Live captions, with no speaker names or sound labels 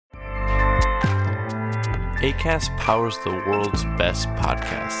Acast powers the world's best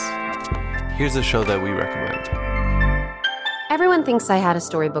podcasts. Here's a show that we recommend. Everyone thinks I had a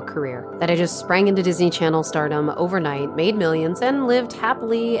storybook career, that I just sprang into Disney Channel stardom overnight, made millions, and lived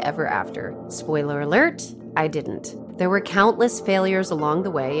happily ever after. Spoiler alert, I didn't. There were countless failures along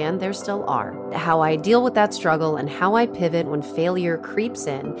the way, and there still are. How I deal with that struggle and how I pivot when failure creeps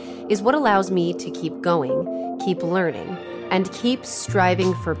in is what allows me to keep going, keep learning, and keep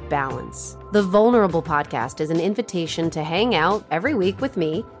striving for balance. The Vulnerable Podcast is an invitation to hang out every week with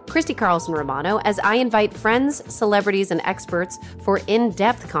me, Christy Carlson Romano, as I invite friends, celebrities, and experts for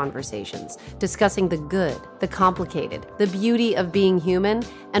in-depth conversations discussing the good, the complicated, the beauty of being human,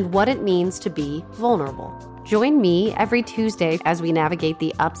 and what it means to be vulnerable. Join me every Tuesday as we navigate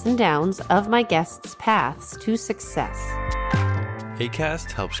the ups and downs of my guests' paths to success.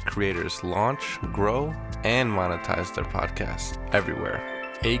 Acast helps creators launch, grow, and monetize their podcasts everywhere.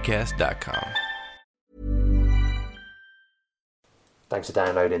 Acast.com. Thanks for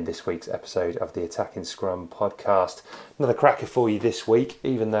downloading this week's episode of the Attacking Scrum podcast. Another cracker for you this week,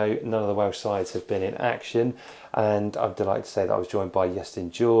 even though none of the Welsh sides have been in action. And I'm delighted to say that I was joined by Iestyn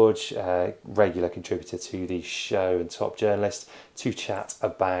George, regular contributor to the show and top journalist, to chat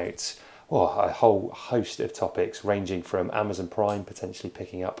about a whole host of topics ranging from Amazon Prime potentially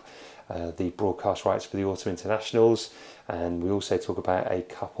picking up the broadcast rights for the Autumn Internationals. And we also talk about a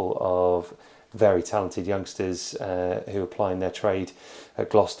couple of very talented youngsters who are applying their trade at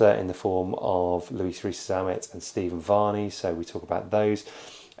Gloucester in the form of Luis Rees-Zammit and Stephen Varney. So we talk about those.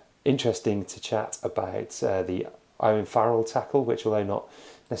 Interesting to chat about the Owen Farrell tackle, which, although not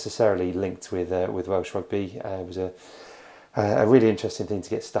necessarily linked with Welsh rugby, was a really interesting thing to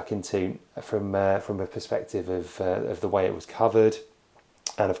get stuck into from a perspective of the way it was covered.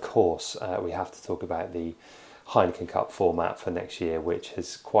 And of course, we have to talk about the Heineken Cup format for next year, which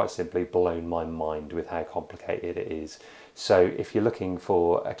has quite simply blown my mind with how complicated it is. So if you're looking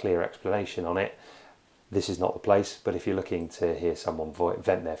for a clear explanation on it, this is not the place. But if you're looking to hear someone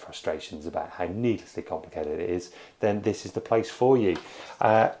vent their frustrations about how needlessly complicated it is, then this is the place for you.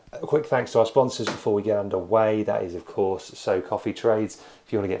 A quick thanks to our sponsors before we get underway. That is, of course, So Coffee Trades.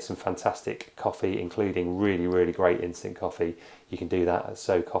 If you want to get some fantastic coffee, including really, really great instant coffee, you can do that at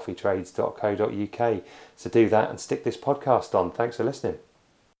socoffeetrades.co.uk. So do that and stick this podcast on. Thanks for listening.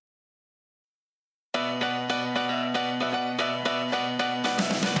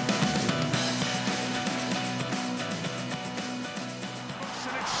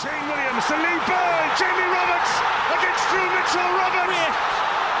 Shane Williams to Lee Byrne, Jamie Roberts against Drew Mitchell-Roberts.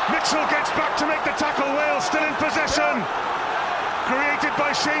 Mitchell gets back to make the tackle. Wales still in possession. Created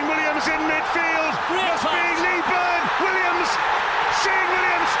by Shane Williams in midfield. Must be Lee Byrne. Williams. Shane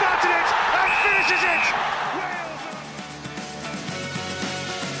Williams started it and finishes it.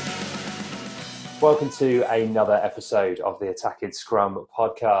 Welcome to another episode of the Attacking Scrum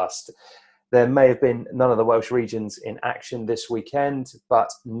podcast. There may have been none of the Welsh regions in action this weekend,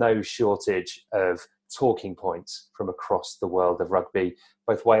 but no shortage of talking points from across the world of rugby,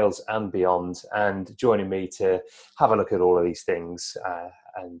 both Wales and beyond. And joining me to have a look at all of these things,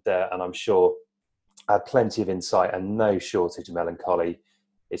 and I'm sure plenty of insight and no shortage of melancholy,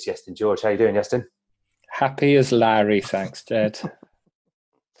 it's Iestyn George. How are you doing, Iestyn? Happy as Larry, thanks, Jed.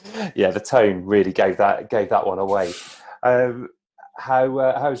 Yeah, the tone really gave that one away.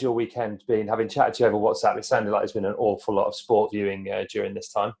 How's your weekend been? Having chatted to you over WhatsApp, it sounded like there's been an awful lot of sport viewing during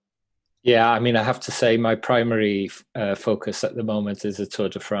this time. Yeah, I mean, I have to say my primary focus at the moment is the Tour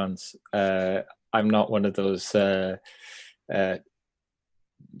de France. I'm not one of those, just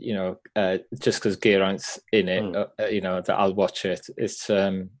because Geraint's in it, that I'll watch it. It's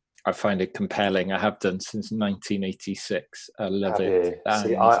I find it compelling. I have done since 1986. I love it.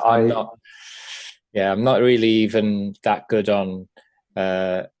 See, I'm not really even that good on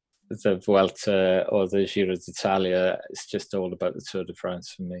the Vuelta or the Giro d'Italia. It's just all about the Tour de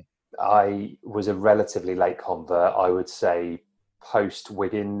France for me. I was a relatively late convert, I would say, post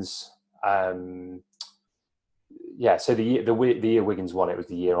Wiggins. So the year Wiggins won it was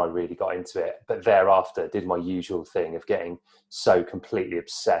the year I really got into it. But thereafter, did my usual thing of getting so completely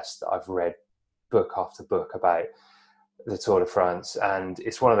obsessed that I've read book after book about the Tour de France. And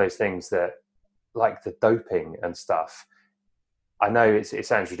it's one of those things that, like the doping and stuff, I know it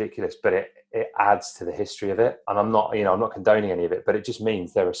sounds ridiculous, but it adds to the history of it. And I'm not condoning any of it, but it just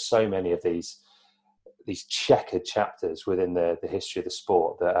means there are so many of these checkered chapters within the history of the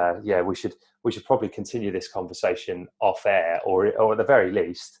sport that we should probably continue this conversation off air, or at the very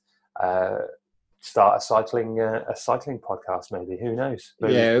least start a cycling podcast, maybe. Who knows?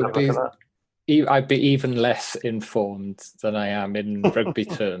 Yeah, I'd be even less informed than I am in rugby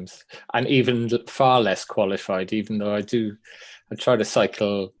terms, and even far less qualified, even though I try to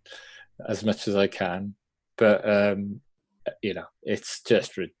cycle as much as I can. But, it's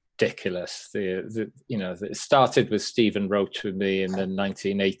just ridiculous. It started with Stephen Roach with me in the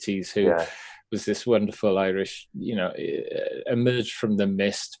 1980s, who was this wonderful Irish, emerged from the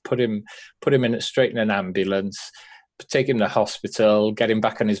mist, put him straight in an ambulance, take him to hospital, get him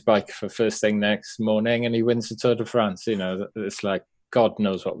back on his bike for first thing next morning, and he wins the Tour de France. It's like God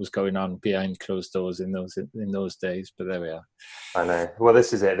knows what was going on behind closed doors in those days. But there we are. I know. Well,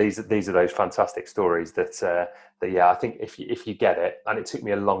 this is it. These are those fantastic stories that I think if you get it, and it took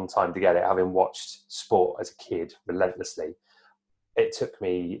me a long time to get it, having watched sport as a kid relentlessly. It took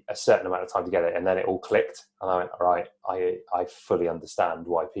me a certain amount of time to get it, and then it all clicked. And I went, all right, I fully understand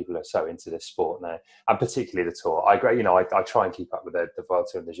why people are so into this sport now, and particularly the Tour. I try and keep up with the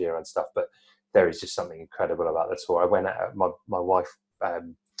Vuelta and the Giro and stuff, but there is just something incredible about the Tour. I went out. My wife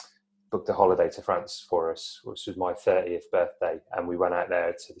booked a holiday to France for us, which was my 30th birthday, and we went out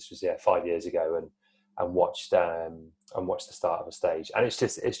there. This was 5 years ago, and watched the start of a stage, and it's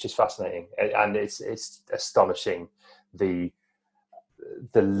just fascinating, and it's astonishing the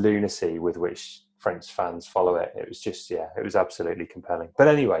lunacy with which French fans follow it. It was just, it was absolutely compelling. But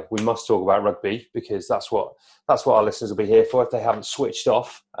anyway, we must talk about rugby, because that's what our listeners will be here for if they haven't switched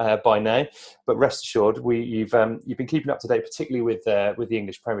off by now. But rest assured, you've been keeping up to date, particularly with the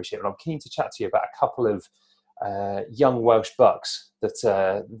English Premiership, and I'm keen to chat to you about a couple of young Welsh bucks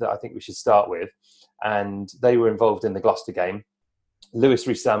that I think we should start with, and they were involved in the Gloucester game. Lewis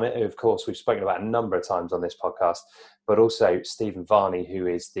Rees-Zammit, who of course we've spoken about a number of times on this podcast, but also Stephen Varney, who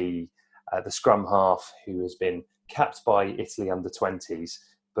is the scrum half who has been capped by Italy under-20s,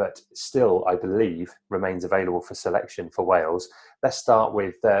 but still, I believe, remains available for selection for Wales. Let's start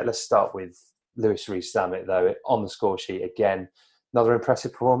with Lewis Rees-Zammit, though, on the score sheet again. Another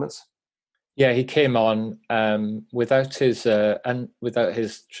impressive performance. Yeah, he came on without his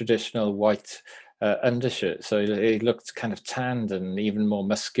traditional white undershirt, so he looked kind of tanned and even more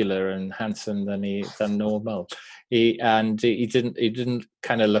muscular and handsome than normal. He didn't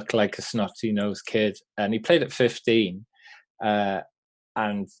kind of look like a snotty-nosed kid, and he played at 15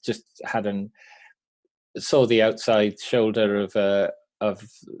 and just saw the outside shoulder of the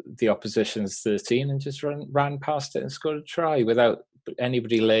opposition's 13 and just ran past it and scored a try without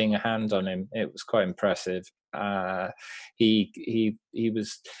anybody laying a hand on him. It was quite impressive. He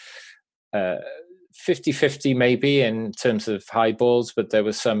was 50-50 maybe in terms of high balls, but there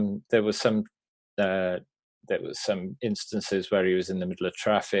was some instances where he was in the middle of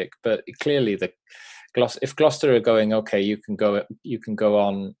traffic. But clearly, if Gloucester are going, okay, you can go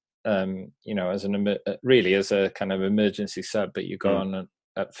on, as a kind of emergency sub, but you go on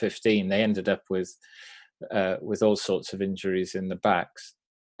at 15. They ended up with all sorts of injuries in the backs.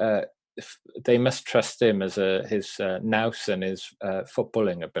 They must trust him as his nous and his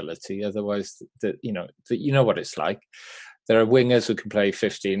footballing ability. Otherwise, you know what it's like. There are wingers who can play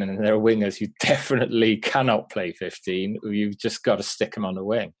 15, and there are wingers who definitely cannot play 15. You've just got to stick them on the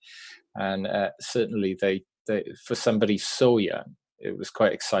wing. And certainly, they for somebody so young, it was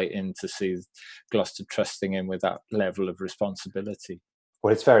quite exciting to see Gloucester trusting him with that level of responsibility.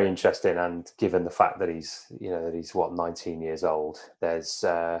 Well, it's very interesting, and given the fact that he's 19 years old, there's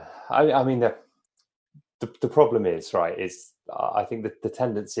the problem is, right, is I think that the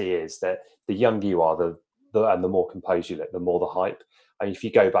tendency is that the younger you are, and the more composed you look, the more the hype. I mean, if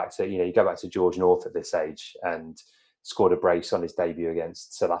you go back to George North at this age and scored a brace on his debut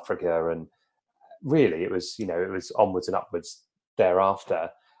against South Africa, and really it was onwards and upwards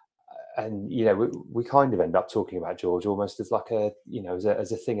thereafter. And we kind of end up talking about George almost as like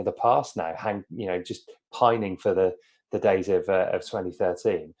as a thing of the past now, just pining for the days of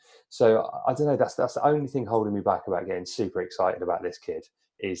 2013. So I don't know. That's the only thing holding me back about getting super excited about this kid,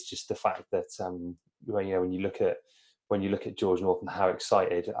 is just the fact that when you look at George North and how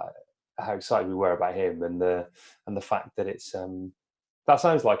excited we were about him, and the fact that it's that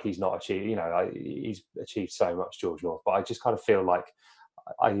sounds like he's not achieved. He's achieved so much, George North, but I just kind of feel like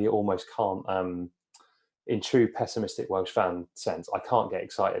I almost can't, in true pessimistic Welsh fan sense, I can't get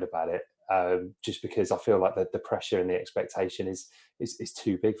excited about it, just because I feel like the pressure and the expectation is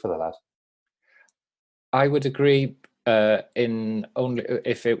too big for the lad. I would agree. In only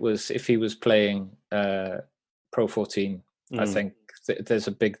if he was playing Pro 14, I think there's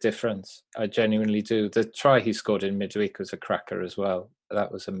a big difference. I genuinely do. The try he scored in midweek was a cracker as well.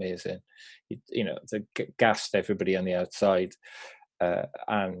 That was amazing. They gassed everybody on the outside.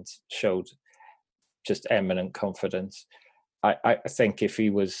 And showed just eminent confidence. I think if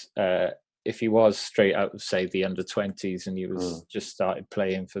he was if he was straight out of, say, the under-20s and he was just started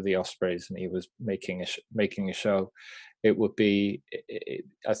playing for the Ospreys and he was making a show, it would be.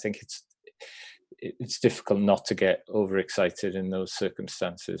 I think it's difficult not to get overexcited in those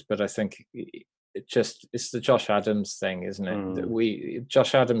circumstances. But I think it's the Josh Adams thing, isn't it?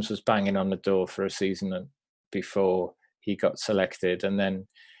 Josh Adams was banging on the door for a season before he got selected, and then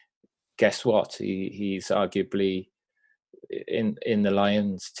guess what? He's arguably in the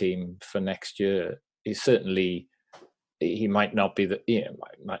Lions team for next year. He might not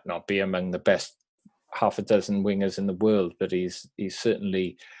be among the best half a dozen wingers in the world, but he's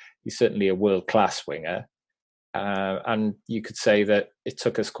certainly a world class winger. And you could say that it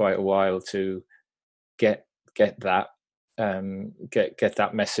took us quite a while to get that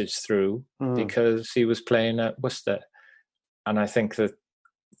message through because he was playing at Worcester. And I think that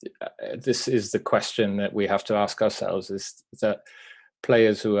this is the question that we have to ask ourselves, is that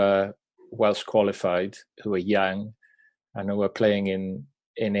players who are Welsh qualified, who are young and who are playing in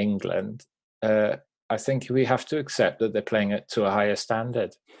England, I think we have to accept that they're playing it to a higher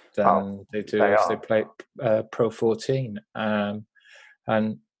standard than they do if they play Pro 14. There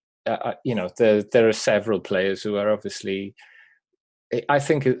are several players who are obviously. I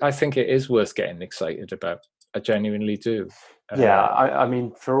think it is worth getting excited about. I genuinely do. Yeah, I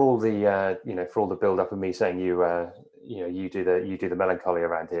mean, for all the for all the build up of me saying you do the melancholy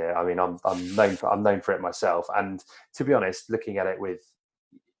around here. I mean, I'm known for it myself. And to be honest, looking at it with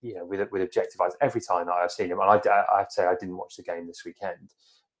objective eyes, every time that I've seen him, and I have to say I didn't watch the game this weekend,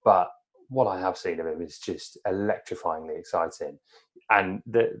 but what I have seen of him is just electrifyingly exciting. And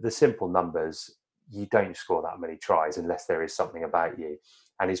the simple numbers, you don't score that many tries unless there is something about you.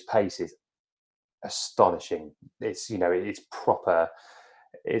 And his pace is astonishing. It's proper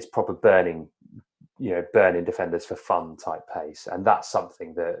burning defenders for fun type pace, and that's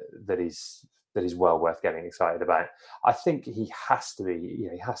something that is well worth getting excited about. I think he has to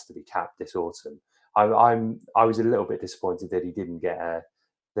be capped this autumn. I was a little bit disappointed that he didn't get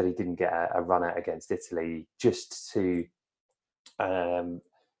a run out against Italy just to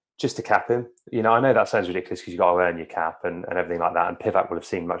cap him. I know that sounds ridiculous because you've got to earn your cap and everything like that. And Pivac will have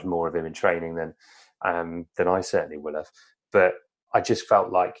seen much more of him in training than I certainly will have. But I just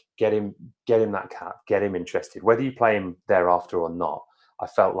felt like get him that cap, get him interested. Whether you play him thereafter or not, I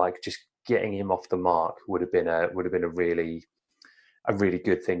felt like just getting him off the mark would have been a really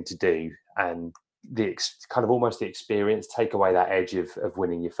good thing to do. And the kind of almost the experience, take away that edge of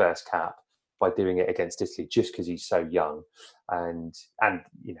winning your first cap by doing it against Italy, just because he's so young, and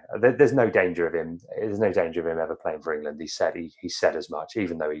there's no danger of him. There's no danger of him ever playing for England. He said as much,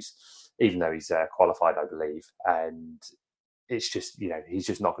 even though he's qualified, I believe, and it's just he's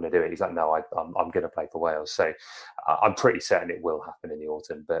just not going to do it. He's like, no, I'm going to play for Wales. So I'm pretty certain it will happen in the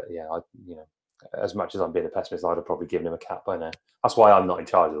autumn. But yeah, as much as I'm being a pessimist, I'd have probably given him a cap by now. That's why I'm not in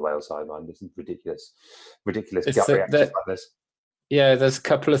charge of the Wales side, man. This is ridiculous gut reactions like this. Yeah, there's a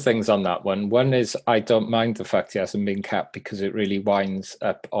couple of things on that one. One is I don't mind the fact he hasn't been capped because it really winds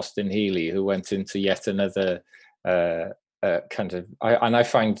up Austin Healey, who went into yet another kind of. I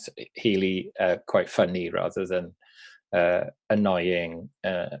find Healey quite funny rather than annoying.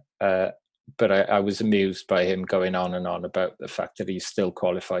 But I was amused by him going on and on about the fact that he's still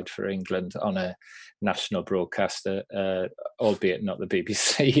qualified for England on a national broadcaster, albeit not the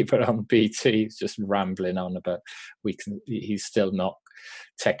BBC, but on BT. He's just rambling on about he's still not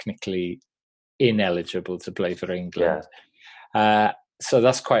technically ineligible to play for England. Yeah. So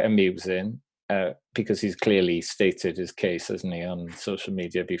that's quite amusing because he's clearly stated his case, hasn't he, on social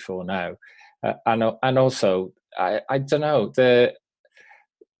media before now. And also, I don't know,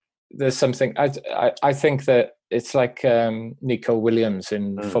 there's something I think that it's like Nico Williams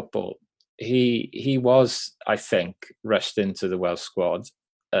in football. He was, I think, rushed into the Welsh squad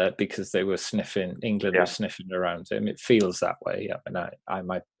because they were sniffing. England was sniffing around him. It feels that way. I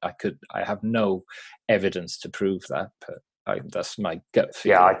mean, I have no evidence to prove that, but that's my gut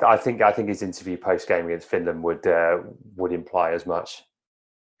feeling. Yeah, I think his interview post game against Finland would imply as much.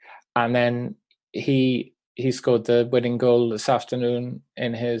 And then he scored the winning goal this afternoon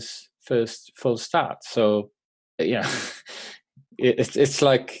in his first full start. So, it's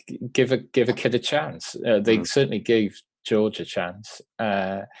like give a kid a chance. They certainly gave George a chance,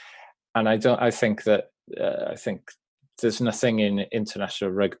 and I think there's nothing in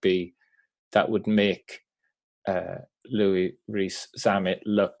international rugby that would make Louis Rees-Zammit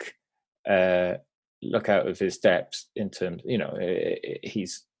look out of his depth in terms.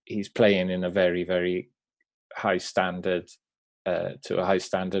 He's playing in a very, very high standard to a high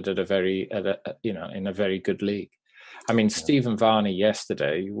standard in a very good league. I mean, Stephen Varney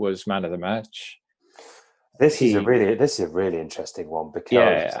yesterday was man of the match. This is a really interesting one,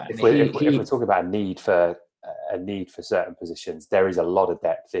 because if we're talking about a need for certain positions, there is a lot of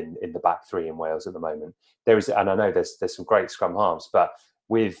depth in the back three in Wales at the moment. There is, and I know there's some great scrum halves, but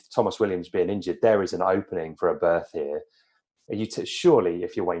with Thomas Williams being injured, there is an opening for a berth here. Surely,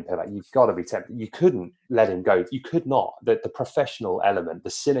 if you're Wayne Pevak, you've got to be tempted. You couldn't let him go. You could not. The professional element, the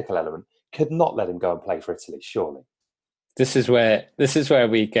cynical element, could not let him go and play for Italy. Surely, this is where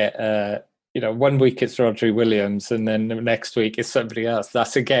we get. 1 week it's Rhodri Williams, and then the next week it's somebody else.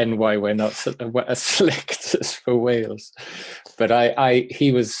 That's again why we're not as select as for Wales. But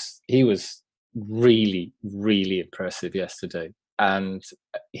he was really, really impressive yesterday. And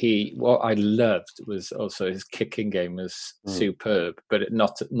what I loved was also his kicking game was superb, but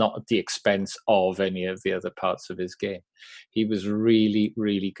not at the expense of any of the other parts of his game. He was really,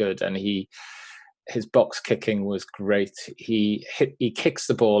 really good, and his box kicking was great. He kicks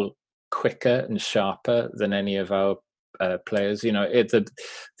the ball quicker and sharper than any of our players. The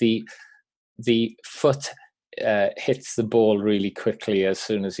foot hits the ball really quickly as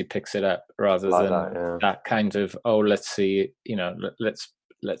soon as he picks it up, rather than that kind of let's see,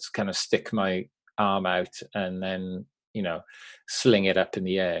 let's kind of stick my arm out and then sling it up in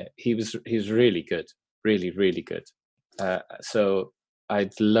the air. He was really good, really, really good. So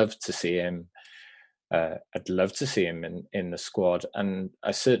I'd love to see him. I'd love to see him in the squad, and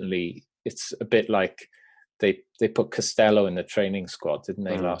it's a bit like they put Costello in the training squad, didn't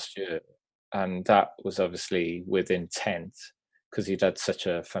they, last year? And that was obviously with intent, because he'd had such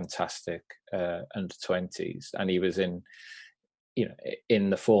a fantastic under-20s, and he was in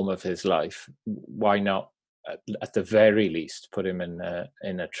the form of his life. Why not, at the very least, put him in a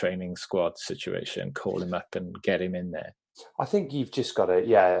training squad situation, call him up and get him in there? I think you've just got to,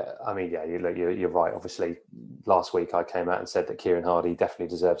 you're right. Obviously, last week I came out and said that Kieran Hardy definitely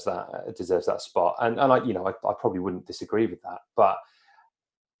deserves that spot, and I probably wouldn't disagree with that. But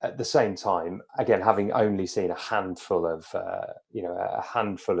at the same time, again, having only seen a handful of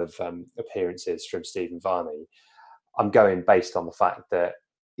appearances from Stephen Varney, I'm going based on the fact that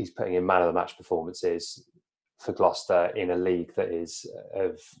he's putting in man of the match performances for Gloucester in a league that is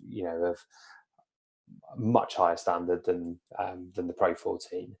of much higher standard than the Pro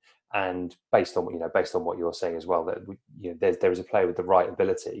 14, and based on what you're saying as well, that there is a player with the right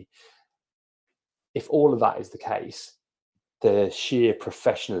ability. If all of that is the case, the sheer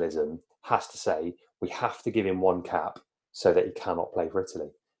professionalism has to say we have to give him one cap so that he cannot play for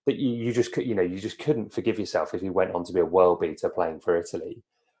Italy. That you just couldn't forgive yourself if he went on to be a world beater playing for Italy,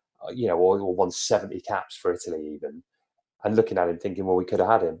 or won 70 caps for Italy even. And looking at him thinking, well, we could have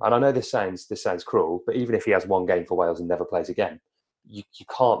had him. And I know this sounds cruel, but even if he has one game for Wales and never plays again, you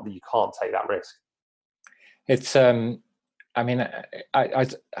can't take that risk. It's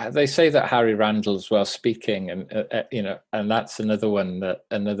they say that Harry Randall's well speaking, and and that's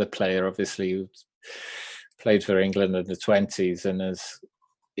another player obviously who played for England in the 20s and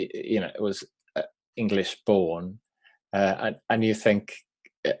was English born, and you think.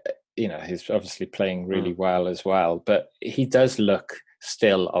 He's obviously playing really well as well, but he does look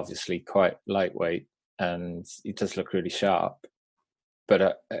still obviously quite lightweight, and he does look really sharp.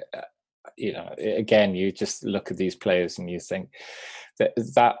 But again, you just look at these players and you think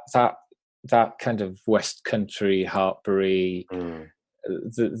that kind of West Country Hartpury,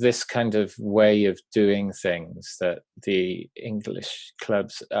 this kind of way of doing things that the English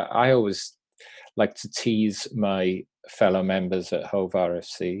clubs. I always like to tease my fellow members at Hove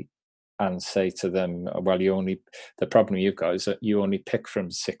RFC and say to them, well, the problem you've got is that you only pick from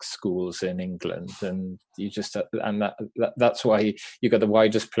 6 schools in England, and that's why you got the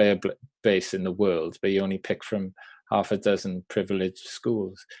widest player base in the world, but you only pick from half a dozen privileged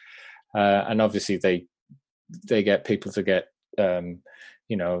schools, and obviously they get people to get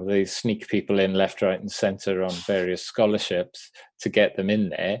they sneak people in left, right, and centre on various scholarships to get them in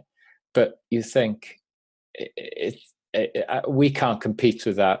there. But you think we can't compete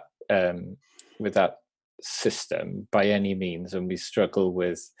with that system by any means, and we struggle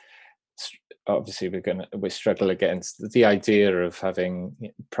with. Obviously, we struggle against the idea of having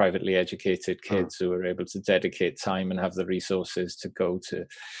privately educated kids who are able to dedicate time and have the resources to go to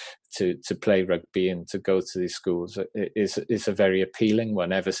play rugby and to go to these schools is a very appealing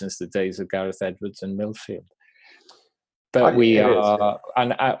one ever since the days of Gareth Edwards and Millfield. But we have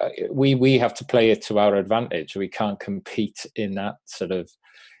to play it to our advantage. We can't compete in that sort of.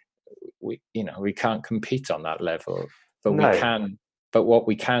 We can't compete on that level, but we can. But what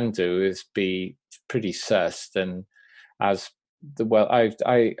we can do is be pretty sussed, and I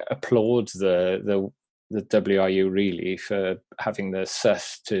applaud the the WRU really for having the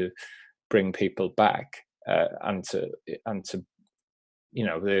sus to bring people back and to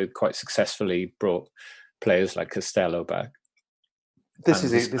they quite successfully brought players like Costello back. This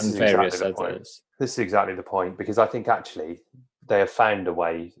is exactly the point. This is exactly the point, because I think actually they have found a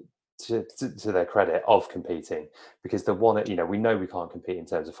way, to their credit, of competing, because we know we can't compete in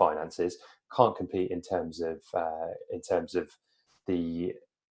terms of finances, can't compete in terms of the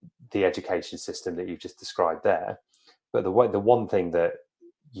education system that you've just described there. But the one thing that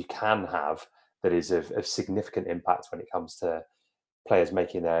you can have that is of significant impact when it comes to players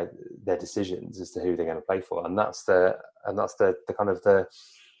making their decisions as to who they're going to play for, and that's the kind of the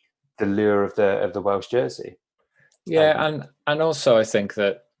lure of the Welsh jersey. Yeah, and also I think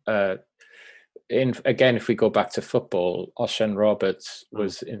that if we go back to football, Osian Roberts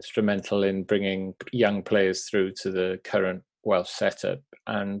was instrumental in bringing young players through to the current Welsh setup,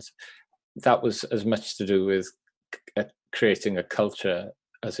 and that was as much to do with creating a culture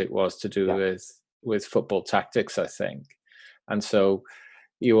as it was to do with football tactics, I think. And so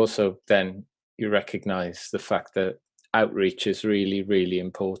you also then you recognise the fact that outreach is really, really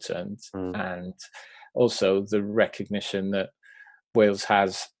important, and also the recognition that Wales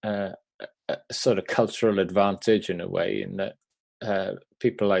has a sort of cultural advantage in a way, in that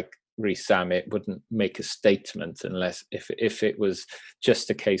people like Rhys Zammit wouldn't make a statement unless if it was just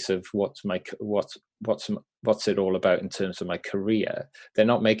a case of what's it all about in terms of my career. They're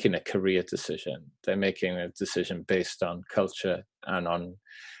not making a career decision. They're making a decision based on culture and on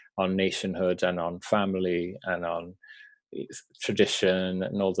nationhood and on family and on tradition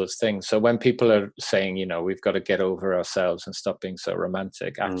and all those things. So when people are saying, we've got to get over ourselves and stop being so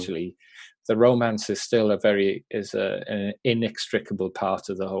romantic, actually the romance is still an inextricable part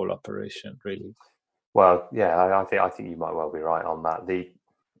of the whole operation, really. Well, yeah, I think you might well be right on that.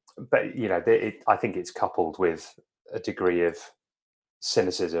 I think it's coupled with a degree of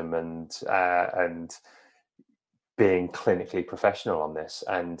cynicism and being clinically professional on this.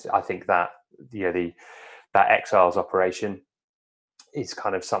 And I think that that Exiles operation is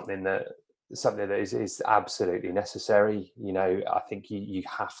kind of something that is absolutely necessary. I think you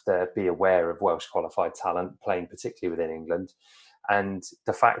have to be aware of Welsh qualified talent playing, particularly within England, and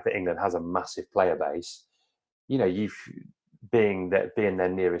the fact that England has a massive player base. Being their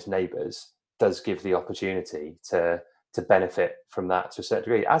nearest neighbours does give the opportunity to benefit from that to a certain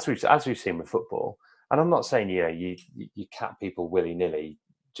degree, as we've seen with football. And I'm not saying you cap people willy-nilly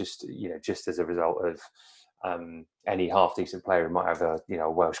just as a result of any half decent player who might have a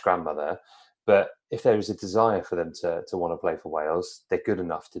Welsh grandmother. But if there is a desire for them to want to play for Wales, they're good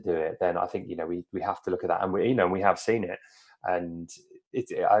enough to do it, then I think we have to look at that, and we have seen it, and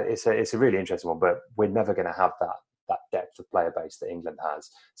it's a really interesting one. But we're never going to have that depth of player base that England has,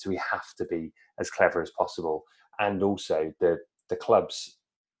 so we have to be as clever as possible. And also the clubs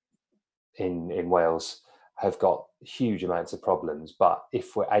in Wales have got huge amounts of problems, but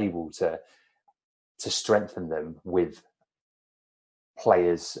if we're able to strengthen them with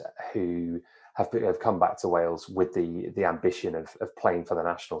players who have come back to Wales with the ambition of playing for the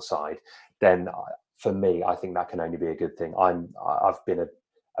national side, then for me, I think that can only be a good thing. I've been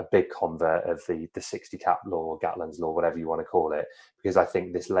a big convert of the 60 cap law, Gatland's law, whatever you want to call it, because I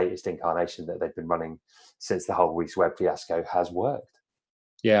think this latest incarnation that they've been running since the whole Reece Webb fiasco has worked.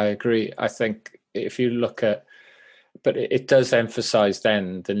 Yeah, I agree. I think if you look at, but it does emphasise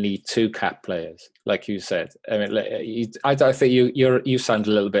then the need to cap players, like you said. I mean, I think you sound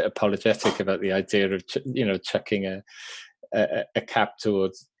a little bit apologetic about the idea of chucking a cap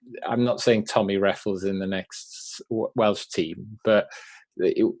towards. I'm not saying Tommy Reffell's in the next Welsh team, but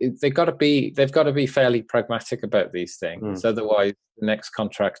they've got to be fairly pragmatic about these things. Otherwise, the next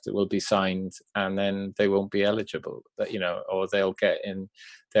contract will be signed and then they won't be eligible. Or they'll get in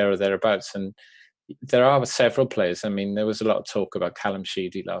there or thereabouts. And there are several players. I mean, there was a lot of talk about Callum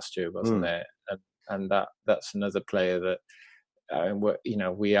Sheedy last year, wasn't there? And that's another player that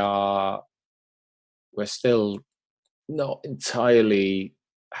we're still not entirely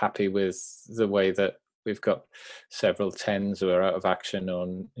happy with the way that we've got several 10s who are out of action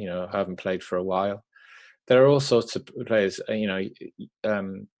on, haven't played for a while. There are all sorts of players, there's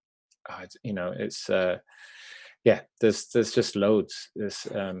just loads. There's,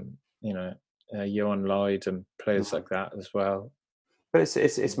 Johan Lloyd and players like that as well. But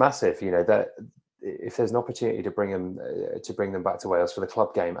it's massive, that if there's an opportunity to bring them back to Wales for the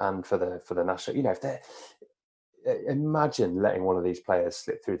club game and for the national, if they're, imagine letting one of these players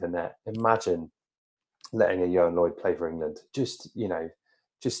slip through the net. Imagine letting a Johan Lloyd play for England. Just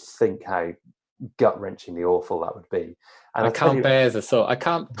think how gut-wrenchingly awful that would be. And I can't bear the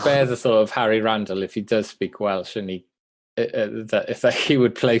thought of Harry Randall if he does speak Welsh and that he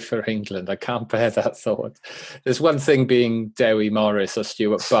would play for England. I can't bear that thought. There's one thing being Dewi Morris or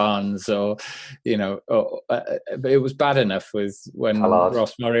Stuart Barnes, or but it was bad enough when Callard.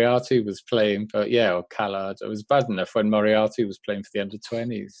 Ross Moriarty was playing, or Callard. It was bad enough when Moriarty was playing for the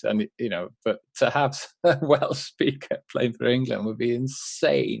under-20s, and but to have a Welsh speaker playing for England would be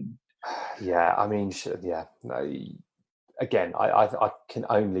insane. Yeah, I mean, yeah. No, again, I can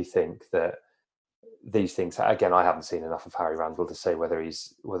only think that these things. Again, I haven't seen enough of Harry Randall to say whether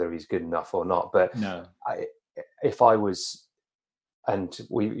he's good enough or not. But no, if I was, and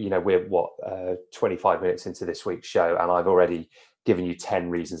we're 25 minutes into this week's show, and I've already given you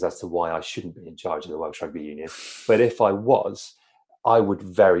 10 reasons as to why I shouldn't be in charge of the Welsh Rugby Union. But if I was, I would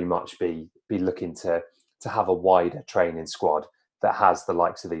very much be looking to have a wider training squad that has the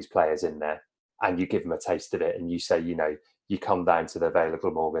likes of these players in there, and you give them a taste of it, and you say, you come down to the Vale of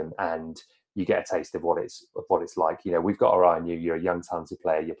Glamorgan and you get a taste of what it's like. We've got our eye on you. You're a young, talented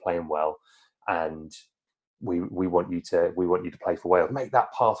player. You're playing well, and we want you to play for Wales. Make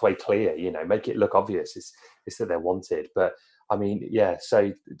that pathway clear. Make it look obvious. It's that they're wanted. But I mean, yeah.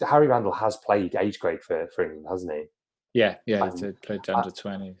 So Harry Randall has played age grade for England, hasn't he? Yeah, he played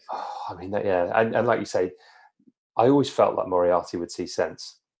under-20s. I mean, yeah, and like you say, I always felt like Moriarty would see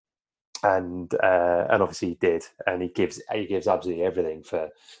sense. And obviously he did, and he gives absolutely everything for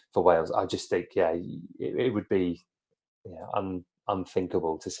Wales. I just think, it would be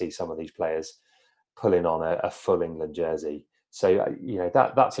unthinkable to see some of these players pulling on a full England jersey. So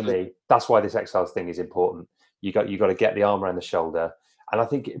that to me, that's why this Exiles thing is important. You got to get the arm around the shoulder, and I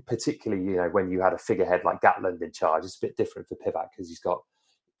think particularly when you had a figurehead like Gatland in charge, it's a bit different for Pivac because he's got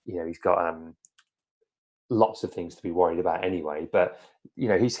lots of things to be worried about anyway. But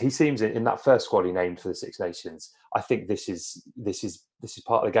he seems in that first squad he named for the Six Nations. I think this is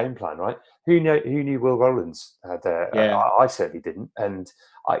part of the game plan, right? Who knew Will Rowlands had? I certainly didn't, and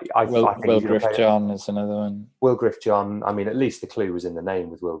I think Will Griff-John is another one. Will Griff-John. I mean, at least the clue was in the name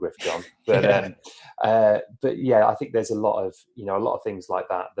with Will Griff-John. But but yeah, I think there's a lot of things like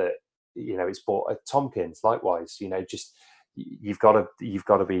that it's bought. Tompkins, likewise. Just. You've got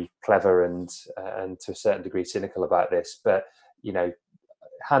to be clever and to a certain degree cynical about this, but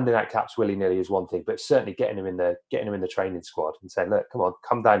handing out caps willy-nilly is one thing, but certainly getting him in the training squad and saying, look,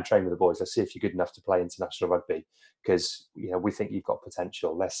 come down, train with the boys. Let's see if you're good enough to play international rugby, because we think you've got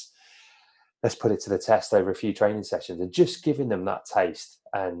potential. Let's put it to the test over a few training sessions, and just giving them that taste.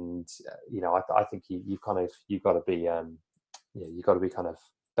 And I think you've got to be kind of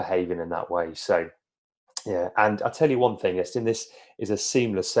behaving in that way. So. Yeah, and I'll tell you one thing, Estin, this is a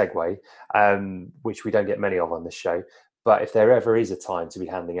seamless segue, which we don't get many of on this show. But if there ever is a time to be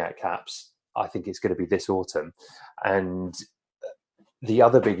handing out caps, I think it's going to be this autumn. And the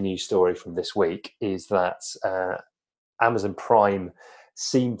other big news story from this week is that Amazon Prime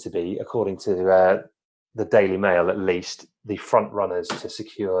seem to be, according to the Daily Mail at least, the front runners to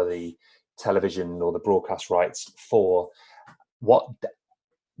secure the television or the broadcast rights for what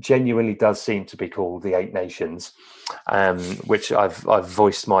genuinely does seem to be called the Eight Nations, which I've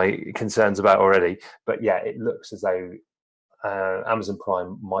voiced my concerns about already. But yeah, it looks as though Amazon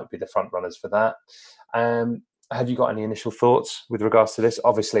Prime might be the front runners for that. Have you got any initial thoughts with regards to this?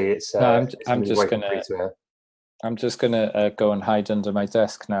 Obviously, I'm just gonna go and hide under my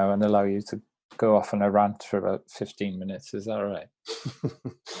desk now and allow you to go off on a rant for about 15 minutes. Is that all right?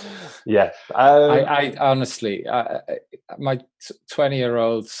 Yeah. I honestly, my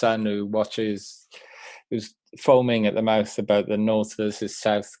 20-year-old son who's foaming at the mouth about the North versus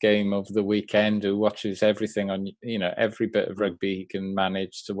South game of the weekend, who watches everything on, every bit of rugby he can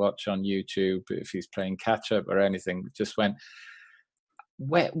manage to watch on YouTube if he's playing catch up or anything, just went,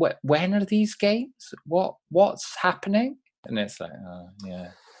 when are these games? What's happening? And it's like, oh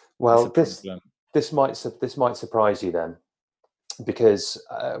yeah. Well, this might surprise you then, because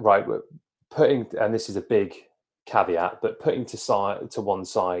we're putting, and this is a big caveat, but putting to one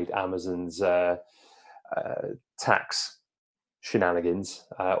side Amazon's tax shenanigans,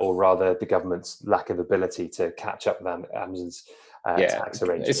 or rather the government's lack of ability to catch up with Amazon's tax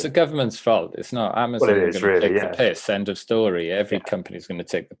arrangements. It's the government's fault. It's not Amazon. Well, it is going to really, take the piss. End of story. Every company's going to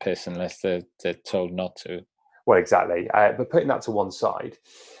take the piss unless they're told not to. Well, exactly. But putting that to one side,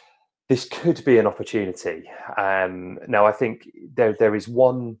 this could be an opportunity. Now, I think there is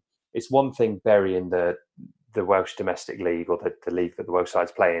one. It's one thing burying the Welsh Domestic League, or the league that the Welsh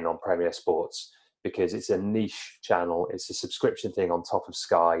side's playing on Premier Sports, because it's a niche channel. It's a subscription thing on top of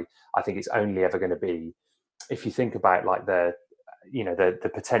Sky. I think it's only ever going to be, if you think about like the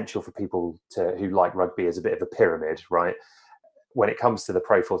the potential for people who like rugby as a bit of a pyramid, right? When it comes to the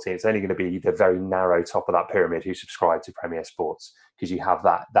Pro 14, it's only going to be the very narrow top of that pyramid who subscribe to Premier Sports, because you have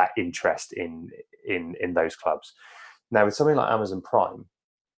that interest in those clubs. Now, with something like Amazon Prime,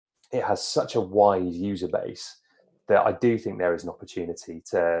 it has such a wide user base that I do think there is an opportunity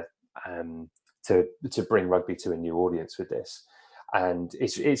to bring rugby to a new audience with this. And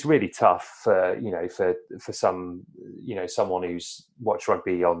it's really tough for some, someone who's watched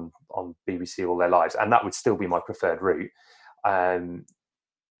rugby on BBC all their lives, and that would still be my preferred route.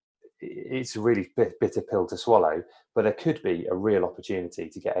 It's a really bitter pill to swallow, but there could be a real opportunity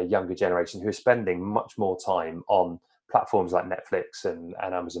to get a younger generation who are spending much more time on platforms like Netflix and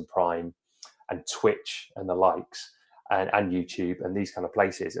Amazon Prime and Twitch and the likes, and YouTube and these kind of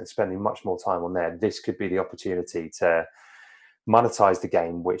places, and spending much more time on there. This could be the opportunity to monetize the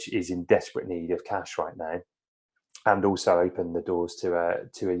game, which is in desperate need of cash right now, and also open the doors to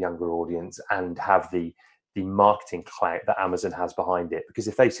a younger audience and have the marketing clout that Amazon has behind it. Because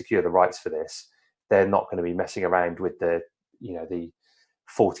if they secure the rights for this, they're not going to be messing around with the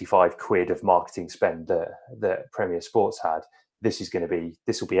 45 quid of marketing spend that Premier Sports had. This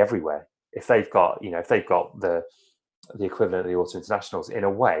will be everywhere. If they've got the equivalent of the Autumn Internationals, in a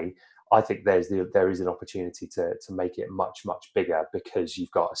way, I think there is an opportunity to make it much, much bigger, because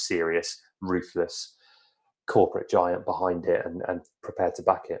you've got a serious, ruthless corporate giant behind it and prepared to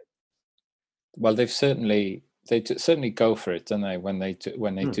back it. Well, they certainly go for it, don't they? When they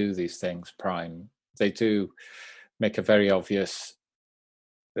do these things, Prime, they do make a very obvious.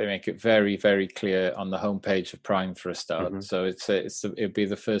 They make it very, very clear on the homepage of Prime for a start. Mm-hmm. So it'd be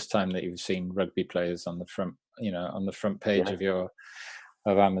the first time that you've seen rugby players on the front page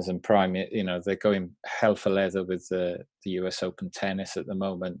of Amazon Prime. They're going hell for leather with the US Open tennis at the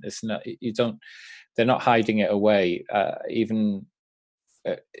moment. It's not, they're not hiding it away.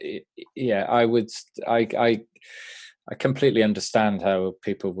 I completely understand how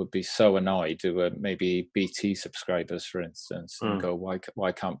people would be so annoyed who are maybe BT subscribers, for instance, and go,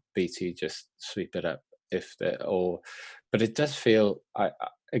 why can't BT just sweep it up? But it does feel,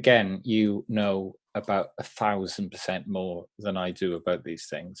 again, about 1,000% more than I do about these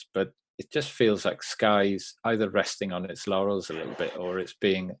things, but it just feels like Sky's either resting on its laurels a little bit, or it's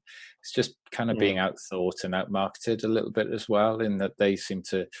just kind of being outthought and outmarketed a little bit as well, in that they seem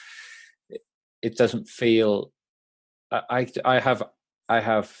to. It doesn't feel. I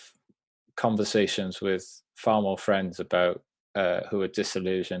have conversations with far more friends about who are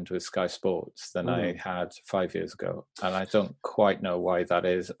disillusioned with Sky Sports than I had 5 years ago, and I don't quite know why that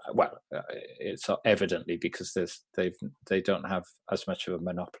is. Well, it's evidently because they don't have as much of a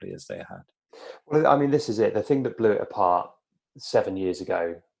monopoly as they had. Well, I mean, this is it. The thing that blew it apart 7 years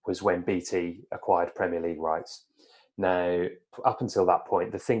ago was when BT acquired Premier League rights. Now, up until that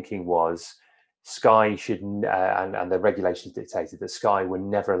point, the thinking was Sky should, and the regulations dictated that Sky were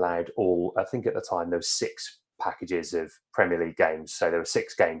never allowed all. I think at the time there were 6 packages of Premier League games, so there were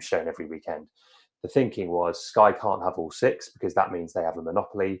 6 games shown every weekend. The thinking was Sky can't have all 6 because that means they have a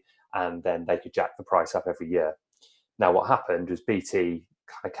monopoly, and then they could jack the price up every year. Now, what happened was BT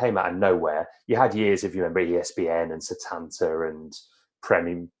kind of came out of nowhere. You had years of, you remember, ESPN and Setanta and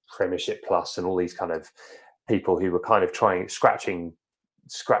Premiership Plus and all these kind of people who were kind of scratching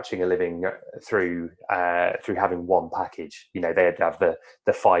a living through having one package. They'd have the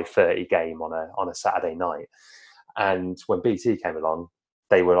 5:30 game on a Saturday night, and when BT came along,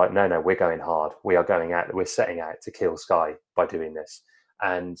 they were like, no, we're going hard. We're setting out to kill Sky by doing this.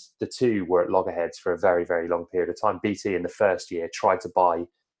 And the two were at loggerheads for a very, very long period of time. BT in the first year tried to buy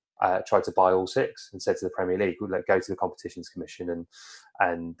all 6 and said to the Premier League, go to the Competitions Commission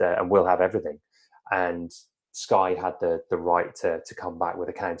and we'll have everything. And Sky had the right to come back with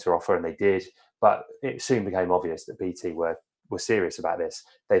a counter offer, and they did. But it soon became obvious that BT were serious about this.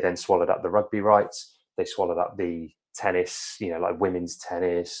 They then swallowed up the rugby rights. They swallowed up the tennis, like women's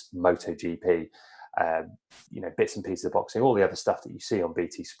tennis, MotoGP, bits and pieces of boxing, all the other stuff that you see on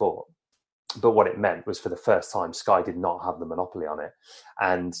BT Sport. But what it meant was, for the first time, Sky did not have the monopoly on it.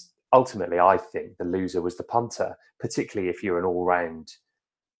 And ultimately, I think the loser was the punter, particularly if you're an all-round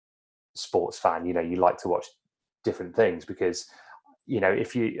sports fan. You like to watch different things, because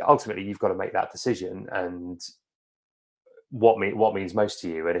if you've got to make that decision, and what means most to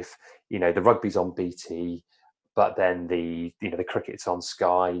you. And if the rugby's on BT, but then the cricket's on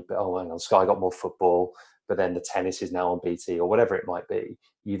Sky, but hang on, Sky got more football, but then the tennis is now on BT, or whatever it might be,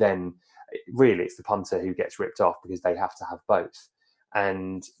 it's the punter who gets ripped off, because they have to have both.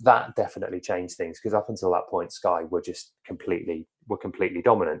 And that definitely changed things, because up until that point, Sky were completely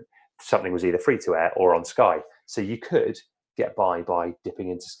dominant. Something was either free to air or on Sky, so you could get by dipping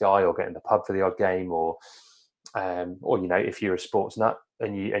into Sky or getting the pub for the odd game, or if you're a sports nut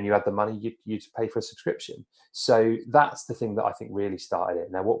and you had the money, you'd pay for a subscription. So that's the thing that I think really started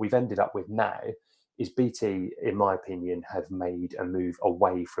it. Now, what we've ended up with now is BT, in my opinion, have made a move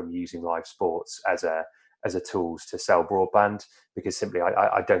away from using live sports as a tools to sell broadband, because simply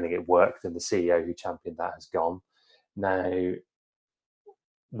I don't think it worked, and the CEO who championed that has gone. Now,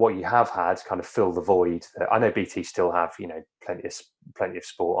 what you have had kind of fill the void. I know BT still have plenty of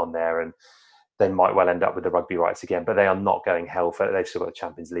sport on there, and they might well end up with the rugby rights again, but they are not going hell for. They've still got the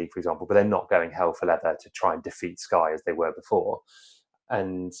Champions League, for example, but they're not going hell for leather to try and defeat Sky as they were before.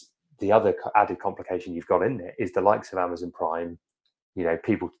 And the other added complication you've got in there is the likes of Amazon Prime.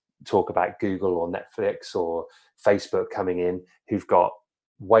 People talk about Google or Netflix or Facebook coming in, who've got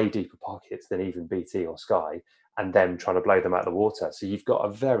way deeper pockets than even BT or Sky, and them trying to blow them out of the water. So you've got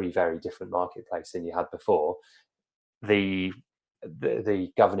a very, very different marketplace than you had before. The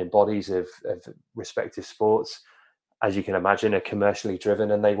governing bodies of respective sports, as you can imagine, are commercially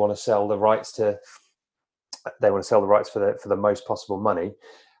driven, and they want to sell the rights for the most possible money.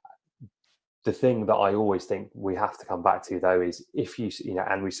 The thing that I always think we have to come back to, though, is if we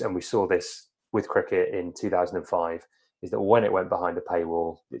saw this with cricket in 2005, is that when it went behind a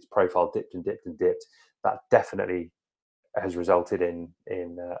paywall, its profile dipped and dipped and dipped. That definitely has resulted in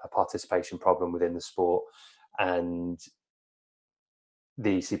a participation problem within the sport, and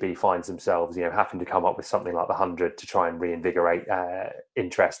the ECB finds themselves, having to come up with something like the 100 to try and reinvigorate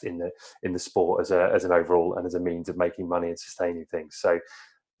interest in the sport as an overall and as a means of making money and sustaining things. So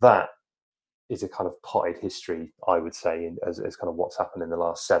that is a kind of potted history, I would say, as kind of what's happened in the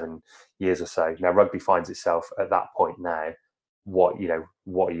last 7 years or so. Now, rugby finds itself at that point now. What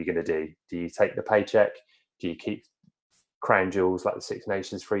are you going to do? Do you take the paycheck? Do you keep crown jewels like the Six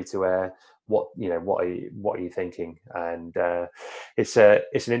Nations free to air? What are you thinking? And it's an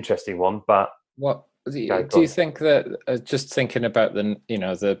interesting one. But what do you think that? Just thinking about the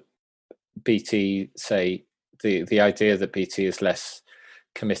BT, say the idea that BT is less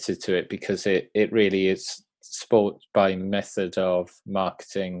committed to it because it really is sport by method of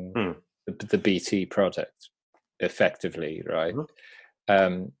marketing the BT product effectively, right?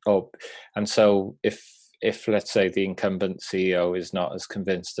 And so if let's say the incumbent CEO is not as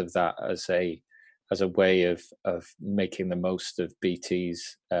convinced of that as a way of making the most of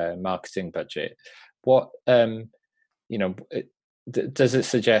BT's marketing budget, what does it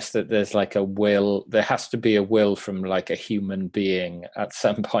suggest that there's like a will? There has to be a will from like a human being at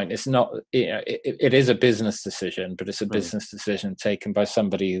some point. It's not, it is a business decision, but it's a business decision taken by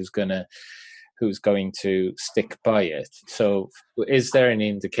somebody who's going to stick by it. So is there any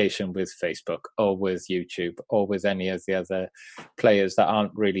indication with Facebook or with YouTube or with any of the other players that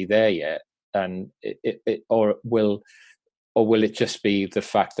aren't really there yet? And or will it just be the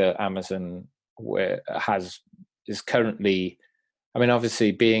fact that Amazon is currently, I mean,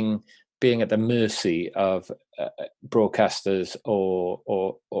 obviously being at the mercy of broadcasters or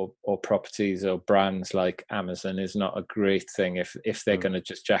properties or brands like Amazon is not a great thing if they're going to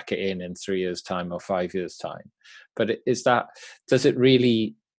just jack it in 3 years' time or 5 years' time. But does it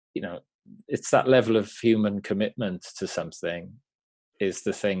really, it's that level of human commitment to something is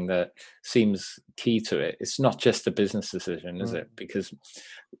the thing that seems key to it. It's not just a business decision, is it? Because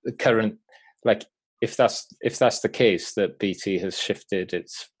the current, like, if that's the case, that BT has shifted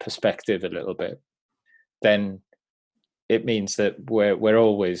its perspective a little bit, then it means that we're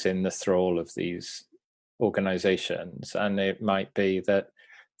always in the thrall of these organizations, and it might be that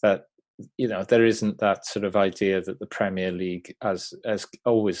there isn't that sort of idea that the Premier League, as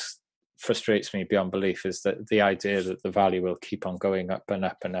always frustrates me beyond belief, is that the idea that the value will keep on going up and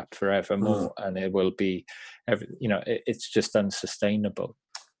up and up forevermore, and it will be, it's just unsustainable.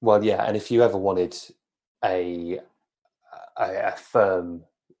 Well, yeah, and if you ever wanted a firm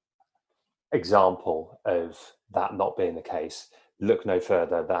example of that not being the case, look no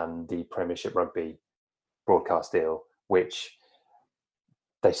further than the Premiership Rugby broadcast deal, which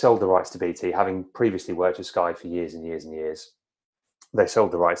they sold the rights to BT, having previously worked with Sky for years and years and years. They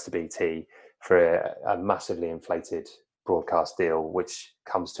sold the rights to BT for a massively inflated broadcast deal, which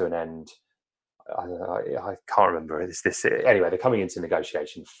comes to an end. I can't remember. Anyway, they're coming into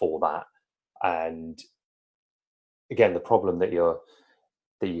negotiation for that. And again, the problem that you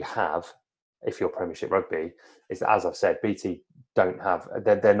have if you're Premiership Rugby is that, as I've said, BT don't have.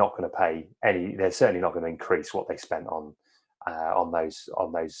 They're not going to pay any. They're certainly not going to increase what they spent on that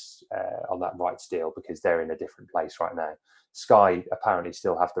rights deal, because they're in a different place right now. Sky apparently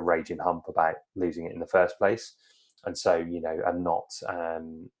still have the raging hump about losing it in the first place, and so are not.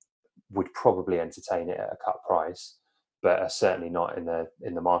 Would probably entertain it at a cut price, but are certainly not in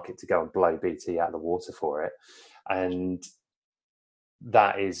the market to go and blow BT out of the water for it. And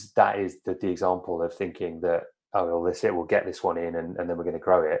that is the example of thinking that, oh, well, this it, we'll get this one in, and then we're going to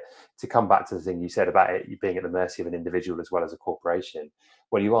grow it. To come back to the thing you said about it being at the mercy of an individual as well as a corporation,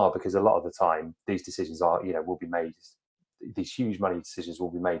 well, you are, because a lot of the time these decisions are, will be made. These huge money decisions will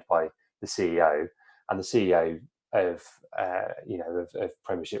be made by the CEO, and the CEO of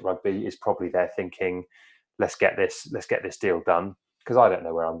Premiership Rugby is probably there thinking, let's get this deal done, because I don't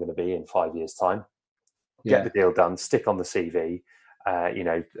know where I'm going to be in 5 years' time. Get the deal done, stick on the CV,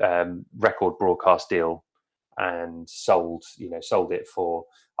 record broadcast deal, and sold it for,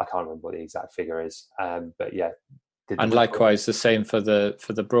 I can't remember what the exact figure is, but yeah. And likewise, the same for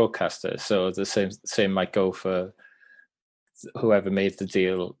the broadcaster. So the same might go for whoever made the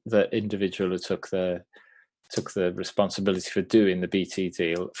deal. The individual who took the responsibility for doing the BT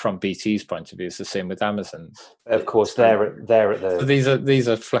deal, from BT's point of view, it's the same with Amazon. Of course, they're at the. So these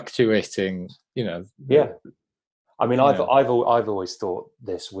are fluctuating. Yeah, I mean, I've always thought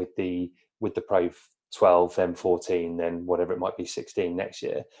this with the Pro 12, then 14, then whatever it might be, 16 next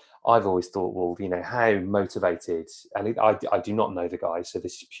year. I've always thought, well, how motivated, and I do not know the guy, so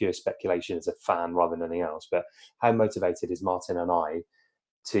this is pure speculation as a fan rather than anything else, but how motivated is Martin and I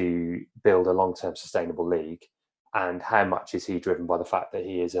to build a long-term sustainable league, and how much is he driven by the fact that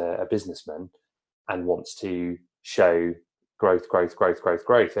he is a businessman and wants to show growth?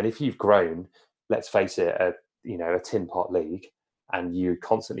 And if you've grown, let's face it, a tin pot league, and you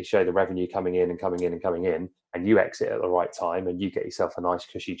constantly show the revenue coming in, and you exit at the right time, and you get yourself a nice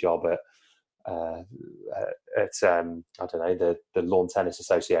cushy job at I don't know, the Lawn Tennis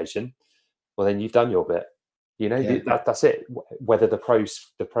Association, well, then you've done your bit. That's it. Whether the Pro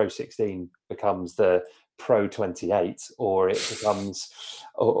 16 becomes the Pro 28 or it becomes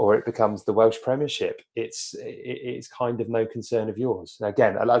the Welsh Premiership, it's kind of no concern of yours. Now,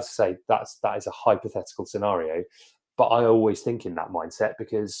 again, I'd like to say that is a hypothetical scenario, but I always think in that mindset,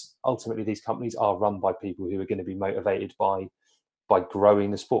 because ultimately these companies are run by people who are going to be motivated by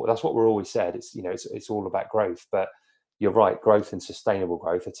growing the sport. That's what we're always said. It's all about growth. But you're right, growth and sustainable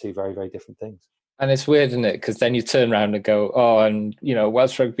growth are two very, very different things. And it's weird, isn't it? Because then you turn around and go, oh, and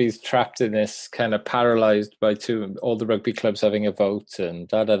Welsh rugby's trapped in this kind of paralysed by all the rugby clubs having a vote and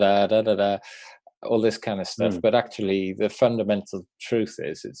all this kind of stuff. But actually, the fundamental truth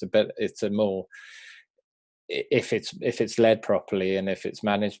is, it's a more, if it's led properly and if it's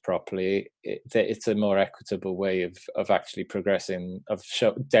managed properly, it's a more equitable way of actually progressing, of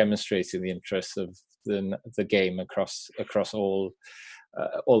demonstrating the interests of the game across all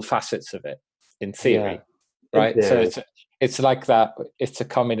facets of it. In theory, right? So it's like that. It's a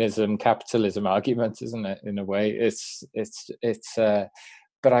communism, capitalism argument, isn't it? In a way,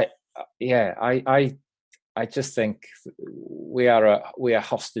 but I just think we are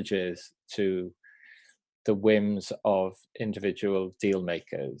hostages to the whims of individual deal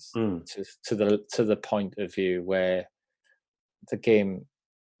makers, to the point of view where the game,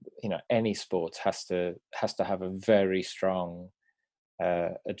 any sport has to have a very strong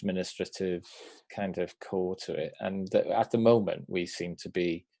administrative kind of core to it, and at the moment we seem to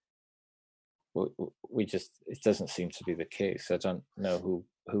be, it doesn't seem to be the case. I don't know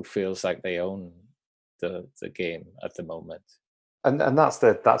who feels like they own the game at the moment. And that's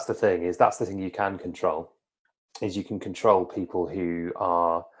the thing, is that's the thing you can control, is you can control people who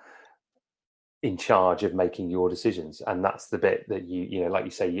are in charge of making your decisions, and that's the bit that you like you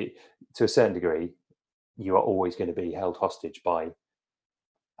say, to a certain degree you are always going to be held hostage by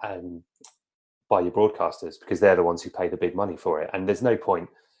your broadcasters, because they're the ones who pay the big money for it. And there's no point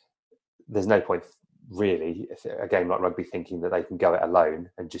really, a game like rugby, thinking that they can go it alone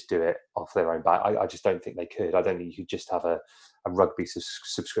and just do it off their own back. I just don't think they could. I don't think you could just have a rugby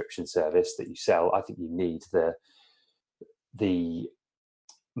subscription service that you sell. I think you need the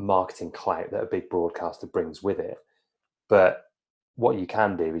marketing clout that a big broadcaster brings with it. But what you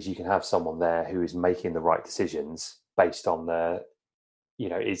can do is you can have someone there who is making the right decisions based on the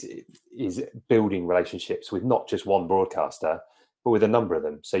is building relationships with not just one broadcaster, but with a number of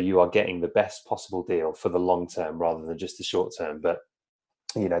them. So you are getting the best possible deal for the long term rather than just the short term. But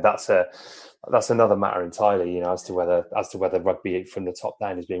that's another matter entirely, as to whether rugby from the top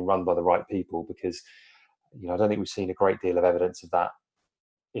down is being run by the right people, because I don't think we've seen a great deal of evidence of that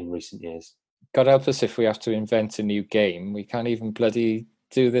in recent years. God help us if we have to invent a new game. We can't even bloody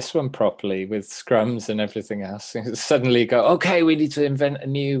do this one properly with scrums and everything else. Suddenly go, okay, we need to invent a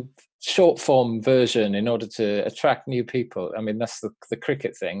new short form version in order to attract new people. I mean, that's the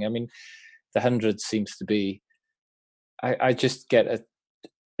cricket thing. I mean, the 100 seems to be, I just get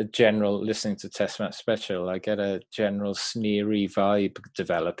a general, listening to Test Match Special, I get a general sneery vibe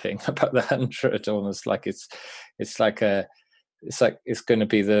developing about the 100, almost like it's going to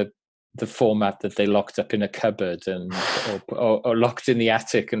be the format that they locked up in a cupboard or locked in the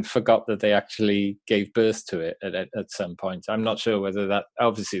attic and forgot that they actually gave birth to it at some point. I'm not sure whether that,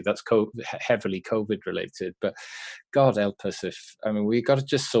 obviously that's heavily COVID related, but God help us we got to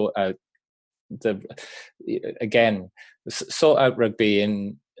just sort out sort out rugby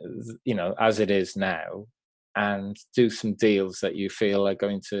in, as it is now, and do some deals that you feel are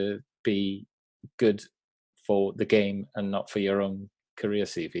going to be good for the game and not for your own career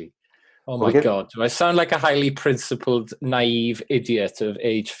CV. Oh my God, do I sound like a highly principled, naive idiot of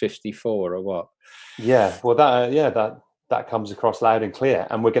age 54 or what? Yeah, well, that comes across loud and clear,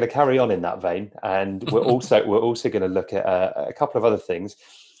 and we're going to carry on in that vein. And we're also going to look at a couple of other things.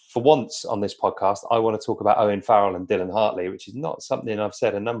 For once on this podcast, I want to talk about Owen Farrell and Dylan Hartley, which is not something I've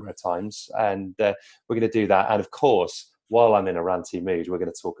said a number of times, and we're going to do that. And of course, while I'm in a ranty mood, we're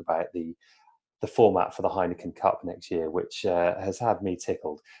going to talk about the format for the Heineken Cup next year, which has had me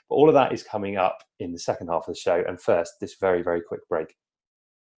tickled. But all of that is coming up in the second half of the show. And first, this very, very quick break.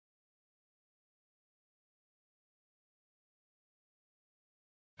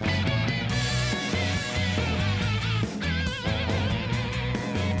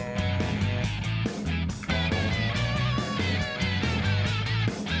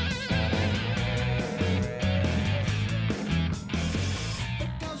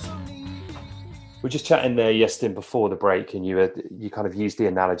 We're just chatting there, Iestyn, before the break, and you kind of used the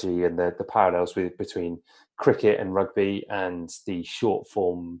analogy and the parallels between cricket and rugby and the short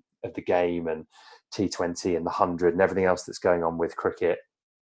form of the game and T20 and the 100 and everything else that's going on with cricket.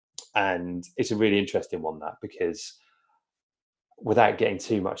 And it's a really interesting one, that, because without getting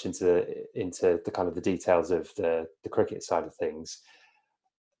too much into the kind of the details of the cricket side of things,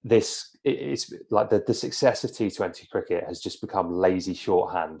 it's like the success of T20 cricket has just become lazy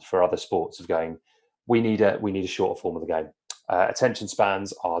shorthand for other sports of going, we need a shorter form of the game. Attention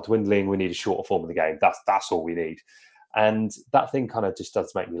spans are dwindling. We need a shorter form of the game. That's all we need. And that thing kind of just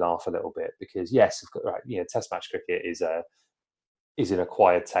does make me laugh a little bit, because yes, Test match cricket is an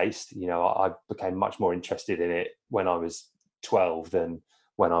acquired taste. I became much more interested in it when I was 12 than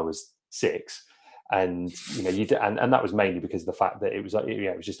when I was 6. And and that was mainly because of the fact that it was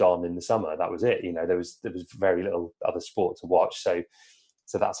it was just on in the summer. That was it. There was very little other sport to watch, so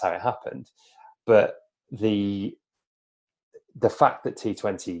that's how it happened. But the fact that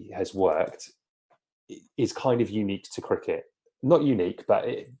T20 has worked is kind of unique to cricket. Not unique, but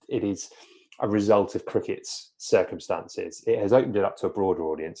it is a result of cricket's circumstances. It has opened it up to a broader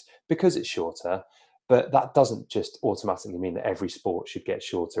audience because it's shorter. But that doesn't just automatically mean that every sport should get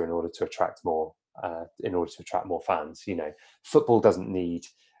shorter in order to attract more. Fans. Football doesn't need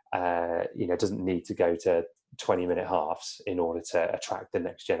to go to 20-minute halves in order to attract the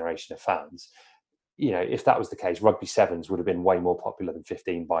next generation of fans. If that was the case, rugby sevens would have been way more popular than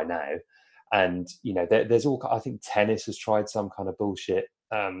 15 by now. And there's all. I think tennis has tried some kind of bullshit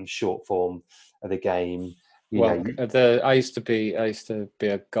short form of the game. I used to be a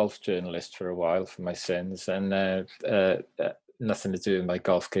golf journalist for a while for my sins, and nothing to do with my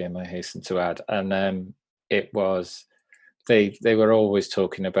golf game, I hasten to add. And it was they were always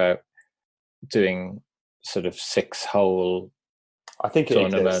talking about doing sort of 6-hole. I think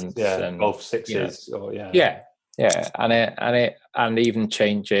tournaments, and golf sixes, and even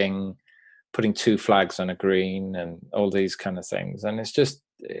putting 2 flags on a green and all these kind of things, and it just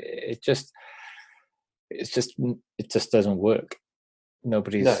doesn't work.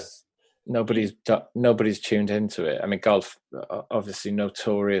 Nobody's tuned into it. I mean, golf obviously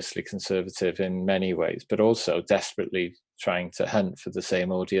notoriously conservative in many ways, but also desperately trying to hunt for the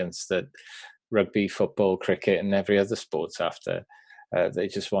same audience that rugby, football, cricket, and every other sport's after. They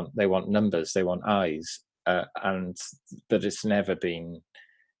want numbers, they want eyes, but it's never been.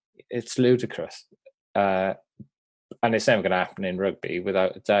 It's ludicrous, and it's never going to happen in rugby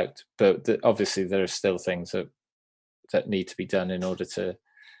without a doubt. But obviously, there are still things that need to be done in order to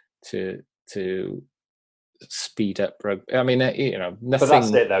speed up rugby. I mean, nothing. But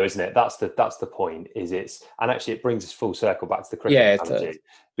that's it, though, isn't it? That's the point. And actually, it brings us full circle back to the cricket analogy.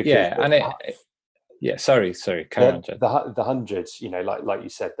 Sorry, carry on, Jen. The hundreds, like you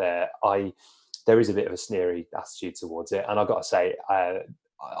said there, there is a bit of a sneery attitude towards it, and I've got to say, I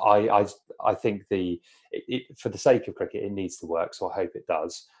think for the sake of cricket, it needs to work, so I hope it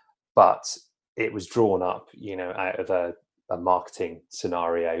does. But it was drawn up, out of a marketing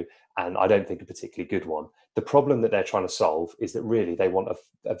scenario, and I don't think a particularly good one. The problem that they're trying to solve is that really they want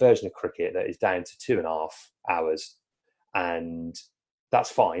a version of cricket that is down to 2.5 hours, and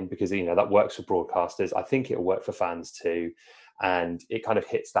that's fine because that works for broadcasters. I think it'll work for fans too, and it kind of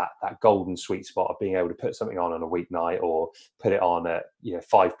hits that golden sweet spot of being able to put something on a weeknight or put it on at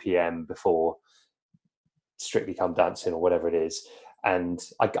 5 p.m. before Strictly Come Dancing or whatever it is. And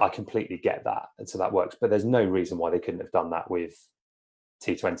I completely get that, and so that works. But there's no reason why they couldn't have done that with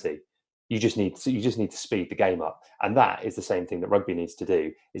T20. You just need to speed the game up, and that is the same thing that rugby needs to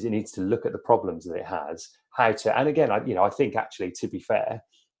do. Is it needs to look at the problems that it has, how to. And again, I think actually, to be fair,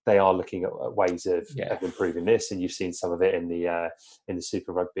 they are looking at ways of improving this, and you've seen some of it in the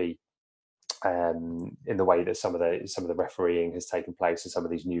Super Rugby. In the way that some of the refereeing has taken place and some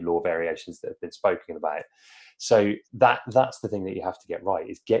of these new law variations that have been spoken about. So that's the thing that you have to get right,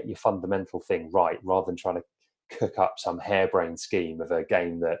 is get your fundamental thing right, rather than trying to cook up some harebrained scheme of a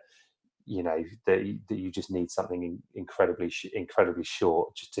game that that you just need something incredibly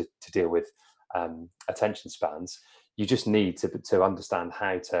short just to deal with attention spans. You just need to understand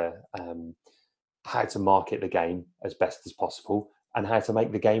how to market the game as best as possible, and how to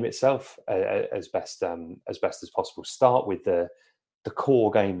make the game itself as best as possible. Start with the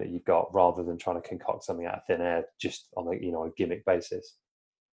core game that you've got, rather than trying to concoct something out of thin air just on a gimmick basis.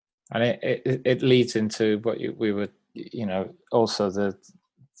 And it leads into what we were, also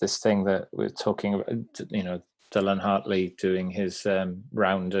this thing that we're talking about. Dylan Hartley doing his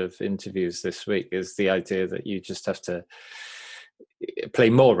round of interviews this week is the idea that you just have to play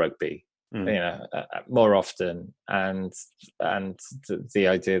more rugby. More often, and the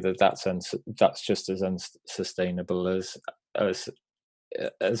idea that that's just as unsustainable as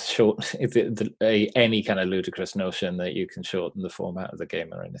short any kind of ludicrous notion that you can shorten the format of the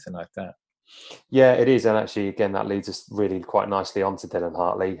game or anything like that. Yeah, it is, and actually, again, that leads us really quite nicely onto Dylan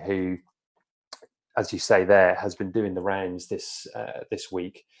Hartley, who, as you say, there has been doing the rounds this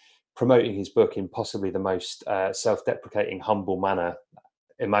week, promoting his book in possibly the most self-deprecating, humble manner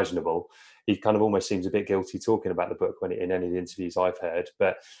imaginable. He kind of almost seems a bit guilty talking about the book in any of the interviews I've heard,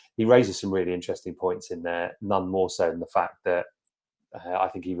 but he raises some really interesting points in there, none more so than the fact that I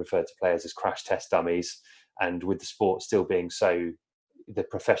think he referred to players as crash test dummies, and with the sport still being the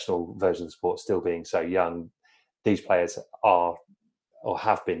professional version of the sport still being so young, these players are or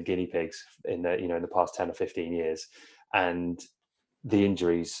have been guinea pigs in the past 10 or 15 years, and the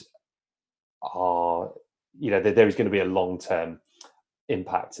injuries are there is going to be a long-term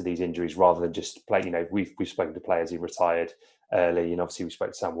impact to these injuries, rather than just play. We've spoken to players who retired early, and obviously we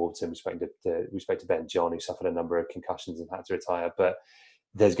spoke to Sam Warburton, we spoke to Ben John, who suffered a number of concussions and had to retire. But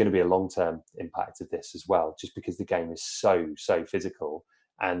there's going to be a long-term impact of this as well, just because the game is so physical,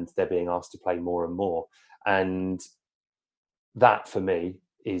 and they're being asked to play more and more. And that, for me,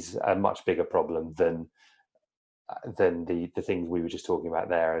 is a much bigger problem than the things we were just talking about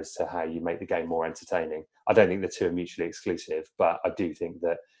there, as to how you make the game more entertaining. I don't think the two are mutually exclusive, but I do think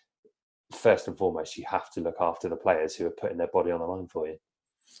that first and foremost, you have to look after the players who are putting their body on the line for you.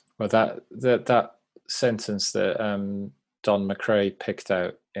 Well, that sentence that Don McRae picked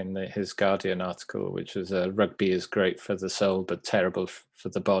out in his Guardian article, which was "Rugby is great for the soul but terrible for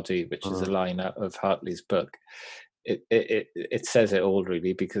the body," which is a line out of Hartley's book. It says it all,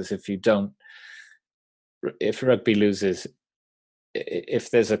 really, because if rugby loses,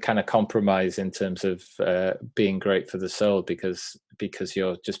 if there's a kind of compromise in terms of being great for the soul because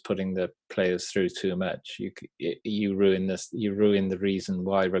you're just putting the players through too much, you ruin the reason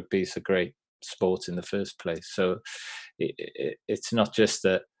why rugby is a great sport in the first place. So it's not just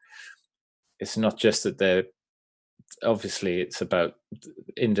that they're, obviously it's about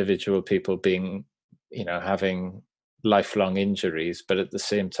individual people being, having lifelong injuries, but at the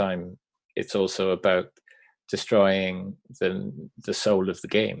same time it's also about destroying the soul of the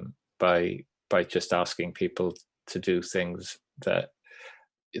game by just asking people to do things that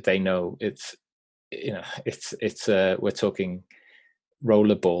they know we're talking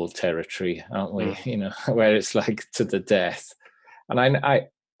rollerball territory, aren't we? Where it's like to the death. And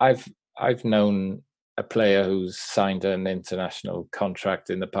I've known a player who's signed an international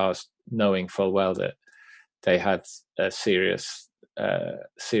contract in the past, knowing full well that they had a serious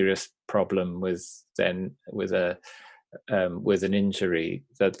problem with an injury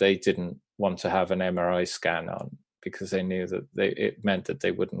that they didn't want to have an MRI scan on, because they knew that it meant that they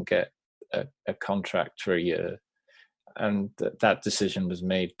wouldn't get a contract for a year. And that decision was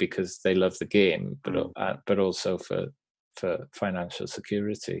made because they love the game, but also for financial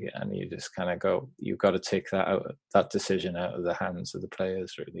security. And you just kind of go, you've got to take that decision out of the hands of the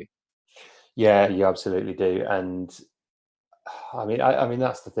players, really. Yeah, you absolutely do. And I mean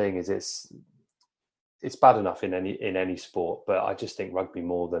that's the thing, is it's bad enough in any sport, but I just think rugby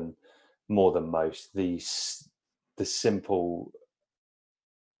more than most, the simple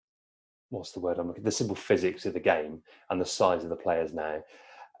what's the word I'm looking, the simple physics of the game and the size of the players now,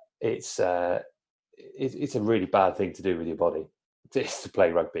 it's a really bad thing to do with your body. To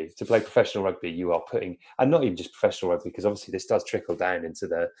play rugby, to play professional rugby, you are putting, and not even just professional rugby, because obviously this does trickle down into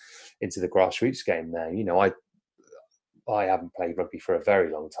the grassroots game now. You know, I haven't played rugby for a very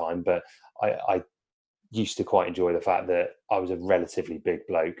long time, but I used to quite enjoy the fact that I was a relatively big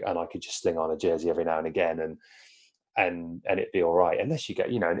bloke and I could just sling on a jersey every now and again and it'd be all right. Unless you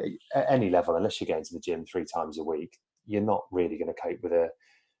get, you know, at any level, unless you're going to the gym 3 times a week, you're not really going to cope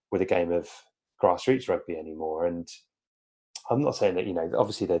with a game of grassroots rugby anymore. And I'm not saying that, you know,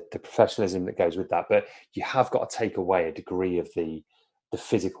 obviously the professionalism that goes with that, but you have got to take away a degree of the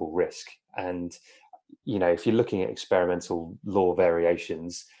physical risk. And, you know, if you're looking at experimental law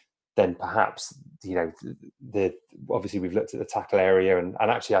variations, then perhaps, you know, obviously we've looked at the tackle area, and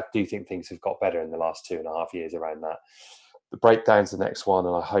actually I do think things have got better in the last 2.5 years around that. The breakdown's the next one,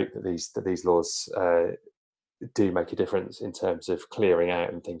 and I hope that these laws do make a difference in terms of clearing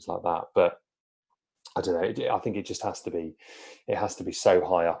out and things like that. But I don't know. I think it just has to be so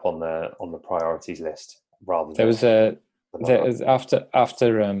high up on the priorities list rather than. There was after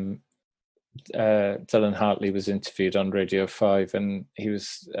Dylan Hartley was interviewed on Radio 5, and he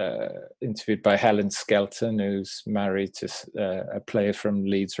was interviewed by Helen Skelton, who's married to a player from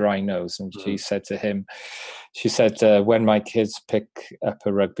Leeds Rhinos, and she said to him, when my kids pick up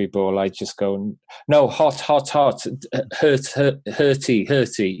a rugby ball, I just go, no, hot, hurty,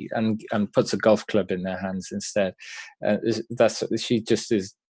 and puts a golf club in their hands instead. She just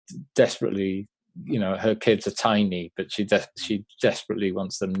is desperately, you know, her kids are tiny, but she desperately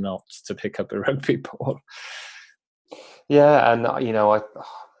wants them not to pick up a rugby ball. Yeah, and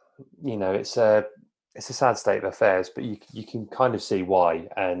it's a sad state of affairs, but you can kind of see why.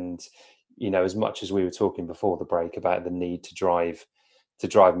 And you know, as much as we were talking before the break about the need to drive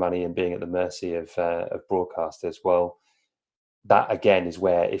money and being at the mercy of broadcasters, well, that again is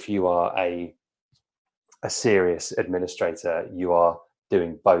where, if you are a serious administrator, you are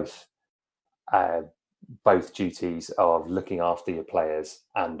doing both duties of looking after your players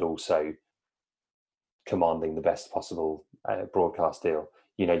and also commanding the best possible broadcast deal.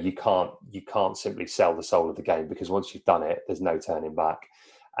 You know, you can't simply sell the soul of the game, because once you've done it, there's no turning back,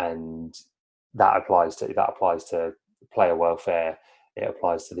 and that applies to player welfare. It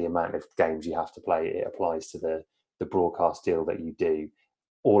applies to the amount of games you have to play. It applies to the broadcast deal that you do.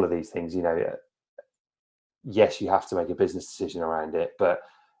 All of these things, you know, yes, you have to make a business decision around it, but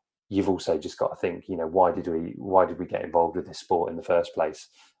you've also just got to think, you know, why did we get involved with this sport in the first place?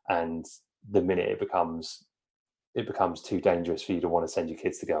 And the minute it becomes too dangerous for you to want to send your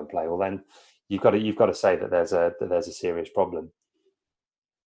kids to go and play, well, then you've got to say that there's a serious problem.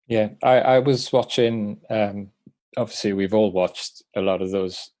 Yeah, I was watching. Obviously, we've all watched a lot of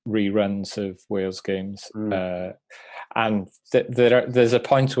those reruns of Wales games, and there's a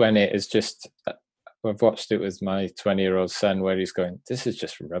point when it is just. I've watched it with my 20-year-old son where he's going, "This is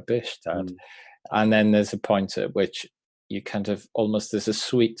just rubbish, Dad." And then there's a point at which you kind of almost, there's a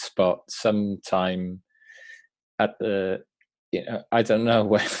sweet spot sometime at the, you know, I don't know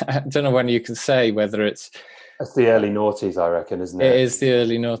when you can say whether it's the early noughties, I reckon, isn't it? It is the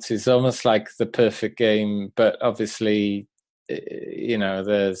early noughties, almost like the perfect game, but obviously, you know,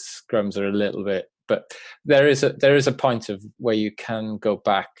 the scrums are a little bit, but there is a point of where you can go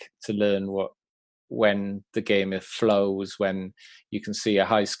back to learn when the game flows, when you can see a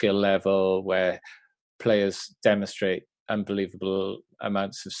high skill level where players demonstrate unbelievable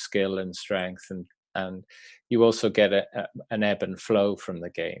amounts of skill and strength, and you also get an ebb and flow from the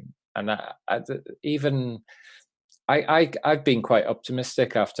game. And I've been quite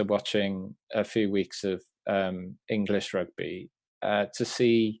optimistic after watching a few weeks of English rugby to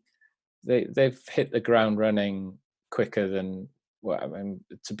see they've hit the ground running quicker than. Well, I mean,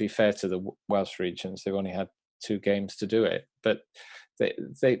 to be fair to the Welsh regions, they've only had 2 games to do it, but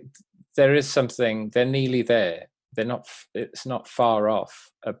there is something. They're nearly there. They're not. It's not far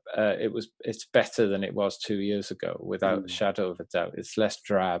off. It's better than it was 2 years ago, without a shadow of a doubt. It's less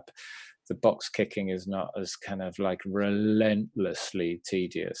drab. The box kicking is not as kind of like relentlessly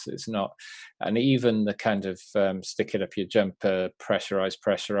tedious. It's not, and even the kind of stick it up your jumper,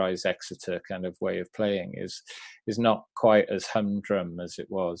 pressurize Exeter kind of way of playing is not quite as humdrum as it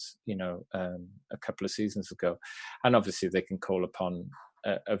was, you know, a couple of seasons ago. And obviously they can call upon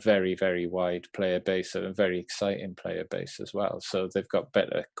a very, very wide player base, a very exciting player base as well. So they've got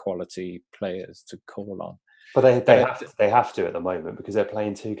better quality players to call on. But they have to at the moment, because they're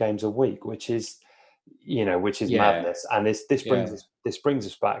playing 2 games a week, which is madness. And this brings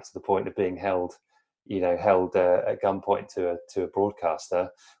us back to the point of being held held at gunpoint to a broadcaster.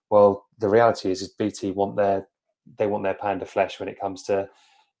 Well, the reality is BT want their pound of flesh when it comes to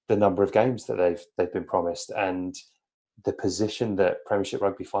the number of games that they've been promised, and the position that Premiership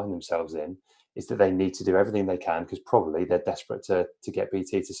Rugby find themselves in is that they need to do everything they can, because probably they're desperate to get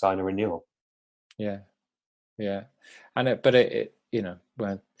BT to sign a renewal. Yeah, and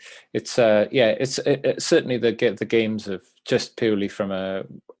it's certainly the games of just purely from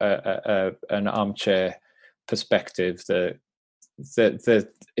an armchair perspective. That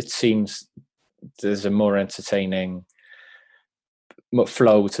it seems there's a more entertaining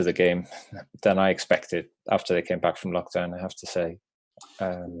flow to the game than I expected after they came back from lockdown, I have to say.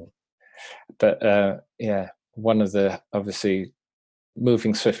 But one of the, obviously,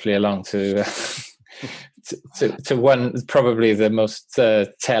 moving swiftly along to one, probably the most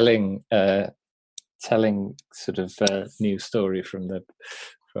telling sort of news story from the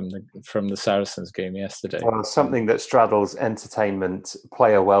Saracens game yesterday. Well, something that straddles entertainment,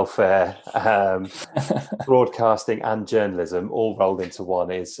 player welfare, broadcasting, and journalism all rolled into one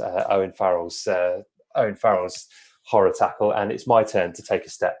is Owen Farrell's horror tackle, and it's my turn to take a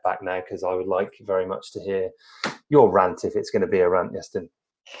step back now, because I would like very much to hear your rant, if it's going to be a rant, Iestyn.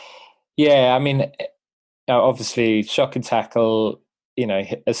 Yeah, I mean, obviously, shocking tackle.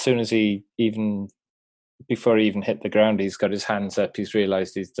 As soon as before he even hit the ground, he's got his hands up. He's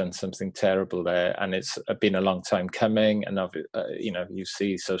realised he's done something terrible there, and it's been a long time coming. And you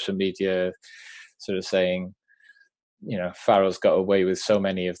see social media sort of saying, Farrell's got away with so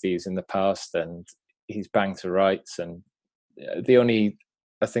many of these in the past, and he's banged to rights. And the only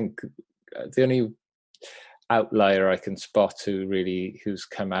outlier I can spot who's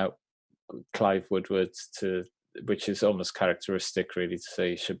come out, Clive Woodward, which is almost characteristic, really, to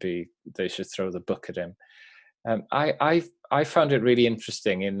say they should throw the book at him. I found it really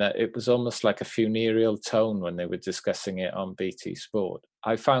interesting in that it was almost like a funereal tone when they were discussing it on BT Sport.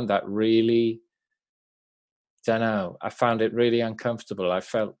 I found that really, I found it really uncomfortable. I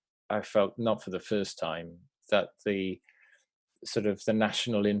felt not for the first time that the sort of the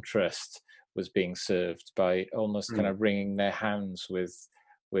national interest was being served by almost kind of wringing their hands with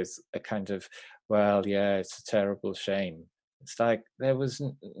a kind of, well, yeah, it's a terrible shame. It's like there was,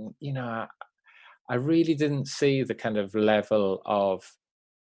 I really didn't see the kind of level of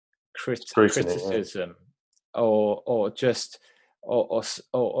criticism or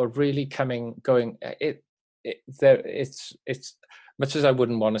really going. It's much as I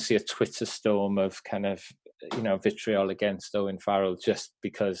wouldn't want to see a Twitter storm of kind of vitriol against Owen Farrell just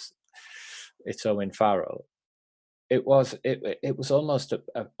because it's Owen Farrell. It was almost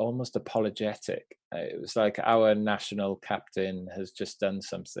apologetic. It was like our national captain has just done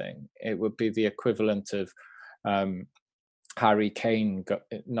something. It would be the equivalent of Harry Kane,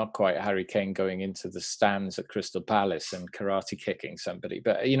 not quite Harry Kane, going into the stands at Crystal Palace and karate kicking somebody.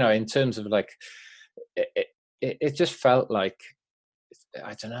 But in terms of like, it just felt like,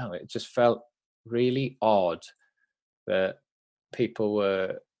 I don't know. It just felt really odd that people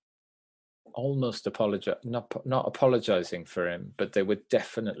were almost not apologizing for him, but they were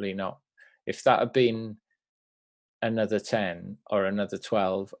definitely not. If that had been another 10 or another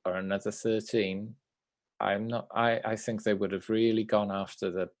 12 or another 13, I think they would have really gone after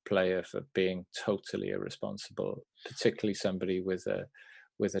the player for being totally irresponsible, particularly somebody with a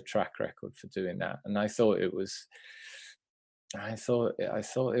track record for doing that. And I thought it was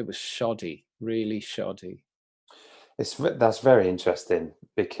shoddy, really shoddy. That's very interesting,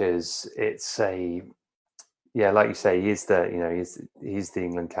 because it's like you say, he's the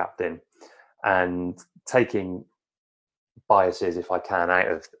England captain, and taking biases, if I can, out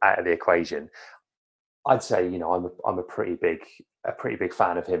of the equation, I'd say I'm a pretty big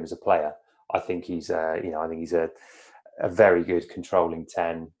fan of him as a player. I think he's a very good controlling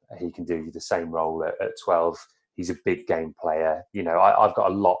 10. He can do the same role at 12. He's a big game player. I've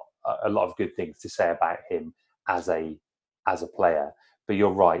got a lot of good things to say about him as a player. But you're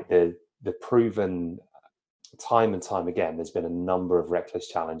right, the proven time and time again, there's been a number of reckless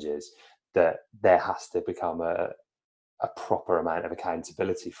challenges that there has to become a proper amount of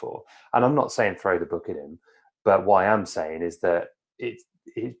accountability for. And I'm not saying throw the book at him, but what I am saying is that it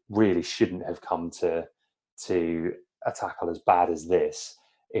really shouldn't have come to a tackle as bad as this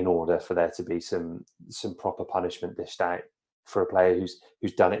in order for there to be some proper punishment dished out for a player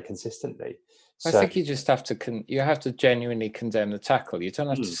who's done it consistently. I think you just have to genuinely condemn the tackle. You don't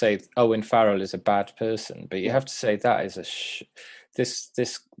have to say Owen Farrell is a bad person, but you have to say that is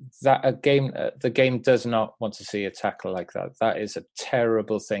the game does not want to see a tackle like that. That is a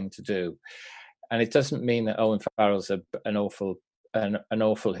terrible thing to do, and it doesn't mean that Owen Farrell's an awful an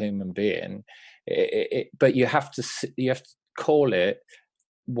awful human being. But you have to call it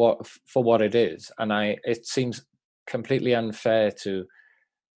for what it is, and it seems completely unfair to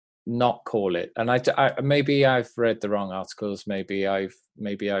not call it. And I maybe I've read the wrong articles. Maybe I've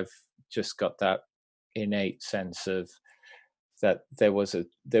just got that innate sense of that there was a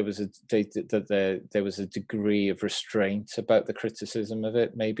degree of restraint about the criticism of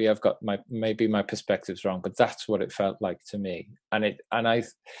it. Maybe my perspective's wrong, but that's what it felt like to me. And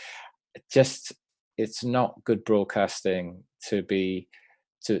it's not good broadcasting to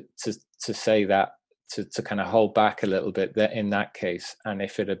say that, to kind of hold back a little bit in that case. And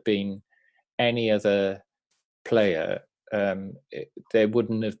if it had been any other player, there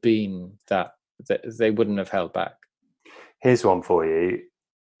wouldn't have been that they wouldn't have held back. Here's one for you.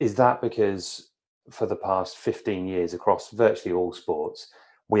 Is that because for the past 15 years across virtually all sports,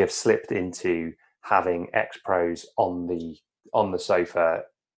 we have slipped into having ex-pros on the sofa,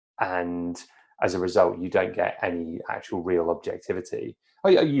 and as a result, you don't get any actual real objectivity?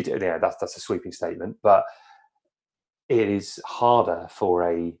 That's a sweeping statement, but it is harder for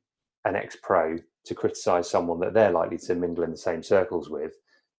an ex-pro to criticise someone that they're likely to mingle in the same circles with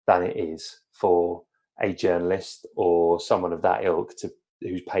than it is for a journalist or someone of that ilk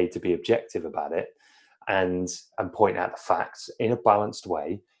who's paid to be objective about it and point out the facts in a balanced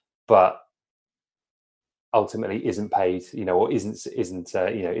way, but ultimately isn't paid, or isn't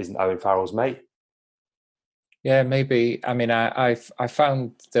Owen Farrell's mate. Yeah, maybe. I mean, I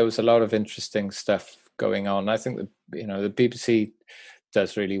found there was a lot of interesting stuff going on. I think the BBC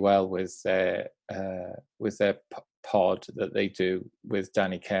does really well with their pod that they do with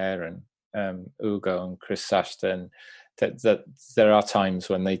Danny Kerr and Ugo and Chris Sashton. That there are times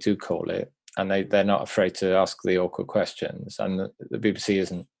when they do call it, and they're not afraid to ask the awkward questions. And the BBC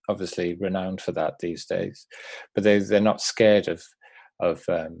isn't obviously renowned for that these days, but they're not scared of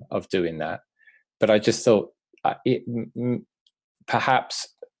doing that. But I just thought perhaps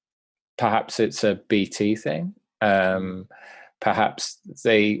it's a BT thing. Perhaps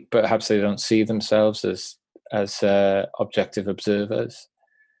they don't see themselves as objective observers,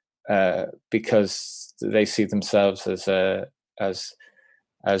 because they see themselves as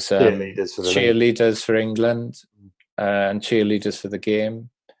cheerleaders for England and cheerleaders for the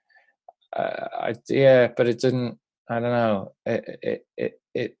game. But it didn't. I don't know.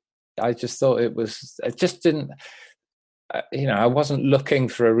 I just thought it just didn't. I wasn't looking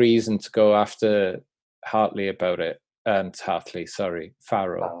for a reason to go after Hartley about it.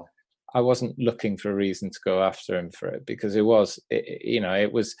 Farrell. Wow. I wasn't looking for a reason to go after him for it, because it was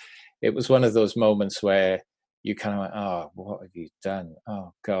one of those moments where you kind of went, oh, what have you done?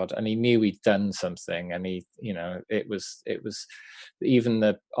 Oh God. And he knew he'd done something, and it was even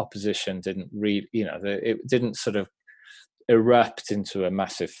the opposition didn't read, it didn't sort of erupt into a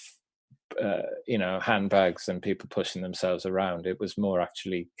massive, handbags and people pushing themselves around. It was more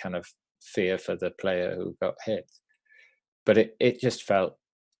actually kind of fear for the player who got hit. But it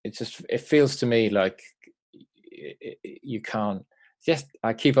feels to me like you can't. Yes,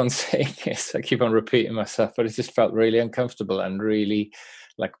 I keep on saying this. I keep on repeating myself, but it just felt really uncomfortable and really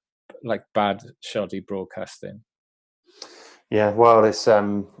like bad, shoddy broadcasting. Yeah, well, it's I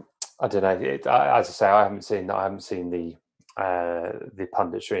don't know. As I say, I haven't seen the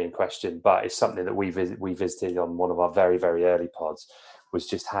punditry in question, but it's something that we visited on one of our very, very early pods, was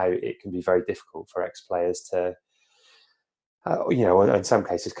just how it can be very difficult for ex-players to, in some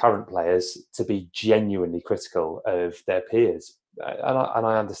cases, current players, to be genuinely critical of their peers. And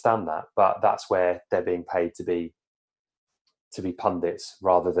I understand that, but that's where they're being paid to be pundits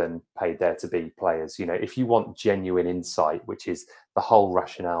rather than paid there to be players. If you want genuine insight, which is the whole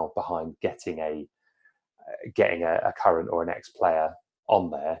rationale behind getting a current or an ex-player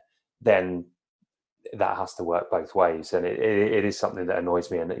on there, then that has to work both ways. And it is something that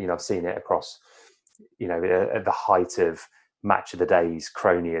annoys me. And I've seen it across, at the height of match of the days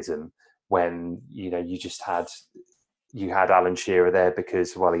cronyism, when you had Alan Shearer there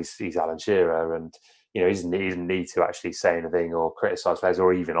because, well, he's Alan Shearer, and he doesn't need to actually say anything or criticise players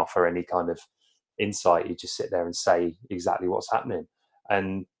or even offer any kind of insight. You just sit there and say exactly what's happening,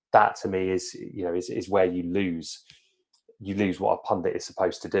 and that to me is where you lose what a pundit is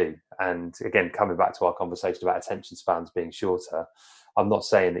supposed to do. And again, coming back to our conversation about attention spans being shorter, I'm not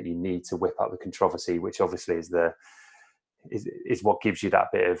saying that you need to whip up the controversy, which obviously is what gives you that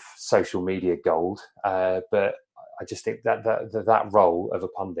bit of social media gold, but I just think that role of a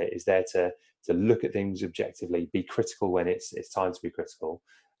pundit is there to look at things objectively, be critical when it's time to be critical,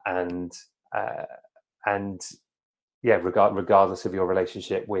 and regardless of your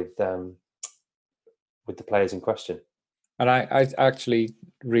relationship with the players in question. And I actually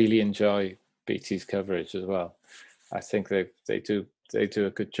really enjoy BT's coverage as well. I think they do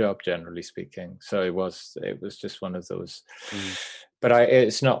a good job, generally speaking. So it was just one of those. But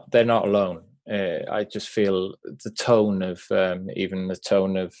they're not alone. I just feel the tone of even the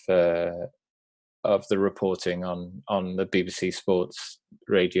tone of the reporting on the BBC Sports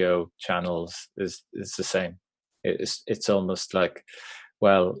radio channels is the same. It's almost like,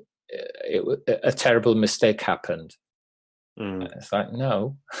 well, a terrible mistake happened. It's like,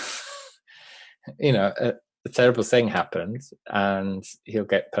 no, a terrible thing happened, and he'll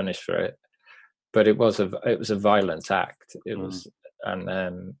get punished for it. But it was a violent act. It was,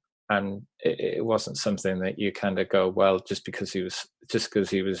 and it wasn't something that you kind of go, well, just because he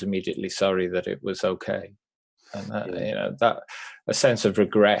was immediately sorry that it was okay. And that, that a sense of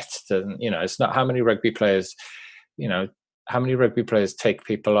regret. And it's not how many rugby players, how many rugby players take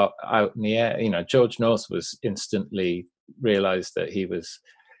people out in the air. George North was instantly realised that he was,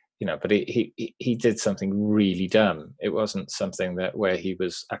 but he did something really dumb. It wasn't something where he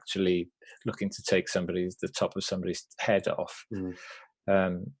was actually looking to take the top of somebody's head off.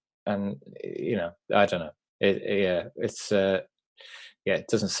 And I don't know. It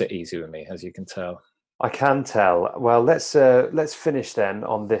doesn't sit easy with me, as you can tell. I can tell. Well, let's finish then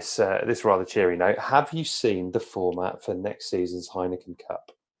on this rather cheery note. Have you seen the format for next season's Heineken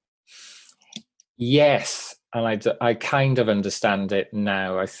Cup? Yes, and I kind of understand it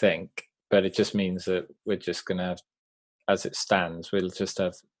now, I think, but it just means that we're just going to have, as it stands, we'll just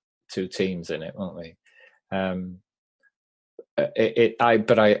have 2 teams in it, won't we? I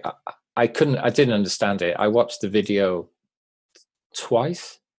didn't understand it. I watched the video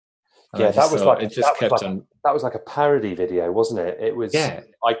twice. Yeah, that was like a parody video, wasn't it? It was. Yeah,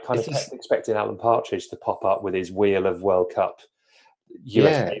 I kind of kept expecting Alan Partridge to pop up with his wheel of World Cup.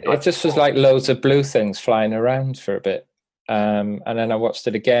 It just was like loads of blue things flying around for a bit, and then I watched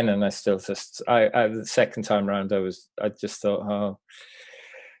it again, and I still the second time around I just thought,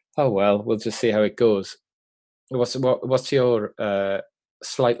 oh well, we'll just see how it goes. What's your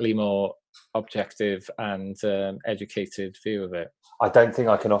slightly more objective and educated view of it? I don't think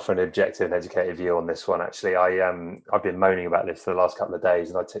I can offer an objective and educated view on this one. Actually, I've been moaning about this for the last couple of days,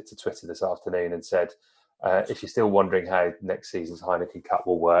 and I took to Twitter this afternoon and said, if you're still wondering how next season's Heineken Cup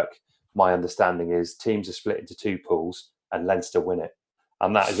will work, my understanding is teams are split into 2 pools and Leinster win it,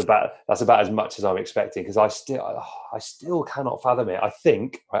 and that's about as much as I'm expecting, because I still cannot fathom it. I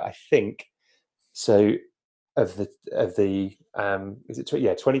think so. Of the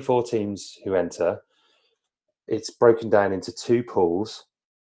 24 teams who enter, it's broken down into 2 pools,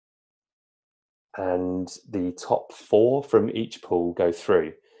 and the top 4 from each pool go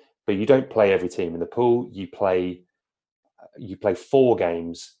through. But you don't play every team in the pool. You play 4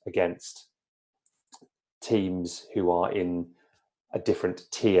 games against teams who are in a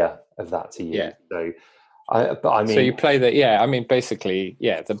different tier of that tier. Yeah. So, so you play basically,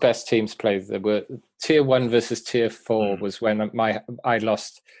 the best teams play. There were tier 1 versus tier 4 was when I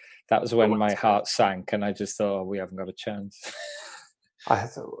lost. That was when my heart sank, and I just thought, we haven't got a chance.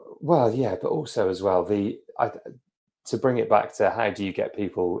 But also as well, to bring it back to how do you get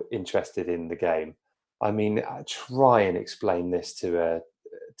people interested in the game? I mean, I try and explain this to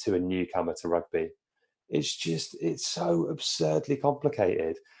a newcomer to rugby. It's so absurdly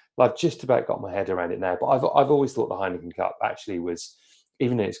complicated. I've just about got my head around it now, but I've always thought the Heineken Cup actually was,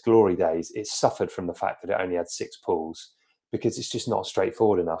 even in its glory days, it suffered from the fact that it only had 6 pools, because it's just not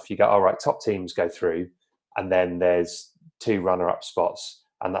straightforward enough. You go, all right, top teams go through, and then there's 2 runner-up spots,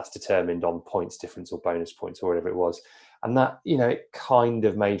 and that's determined on points difference or bonus points or whatever it was. And that, it kind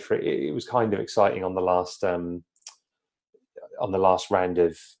of made for it. It was kind of exciting on the last round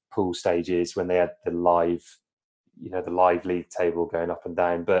of pool stages when they had the live league table going up and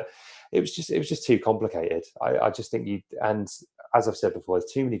down. But it was just too complicated. I just think and as I've said before,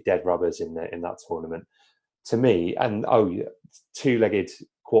 there's too many dead rubbers in that tournament to me. And 2-legged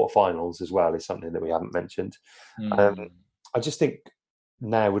quarterfinals as well is something that we haven't mentioned. I just think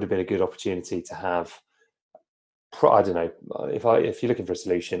now would have been a good opportunity to have. I don't know, if you're looking for a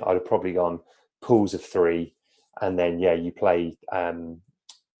solution, I'd have probably gone pools of 3, and then you play.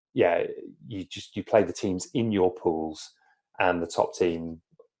 You play the teams in your pools, and the top team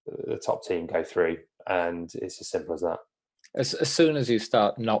go through, and it's as simple as that. As soon as you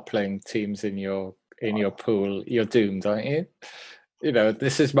start not playing teams in your pool, you're doomed, aren't you?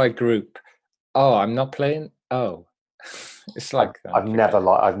 This is my group. Oh, I'm not playing. Oh, it's like I've never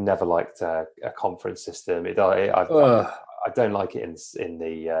liked a conference system. I don't like it in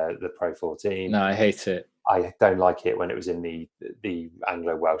the Pro 14. No, I hate it. I don't like it when it was in the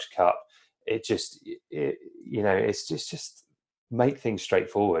Anglo-Welsh Cup. It just it's just make things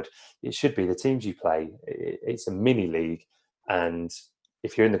straightforward. It should be the teams you play. It's a mini league, and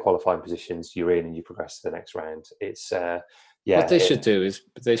if you're in the qualifying positions, you're in and you progress to the next round. It's What they should do is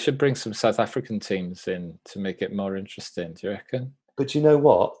they should bring some South African teams in to make it more interesting. Do you reckon? But you know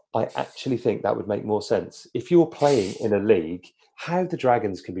what? I actually think that would make more sense. If you're playing in a league, how the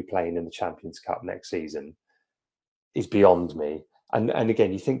Dragons can be playing in the Champions Cup next season is beyond me. And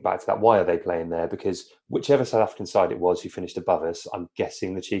again, you think back to that, why are they playing there? Because whichever South African side it was who finished above us, I'm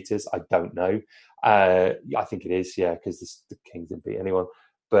guessing the Cheetahs, I don't know. I think it is, yeah, because the Kings didn't beat anyone.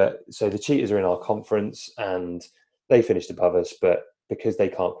 But so the Cheetahs are in our conference and they finished above us, but because they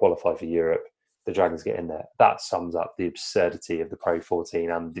can't qualify for Europe, the Dragons get in there. That sums up the absurdity of the Pro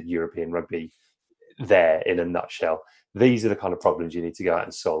 14 and the European rugby there in a nutshell. These are the kind of problems you need to go out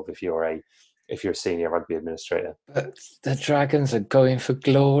and solve if you're a senior rugby administrator. But the Dragons are going for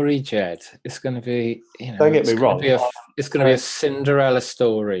glory, Jed. It's going to be, don't get me wrong. It's going to be a Cinderella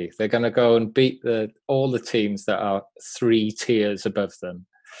story. They're going to go and beat all the teams that are 3 tiers above them.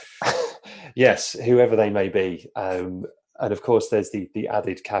 Yes, whoever they may be. And of course, there's the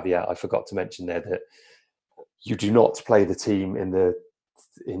added caveat I forgot to mention there, that you do not play the team in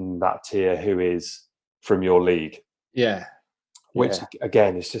that tier who is from your league. Yeah. Which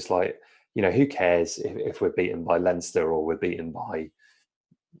again is just like, who cares if we're beaten by Leinster or we're beaten by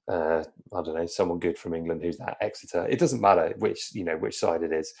I don't know, someone good from England who's at Exeter. It doesn't matter which side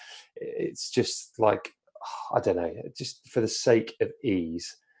it is. It's just like, I don't know, just for the sake of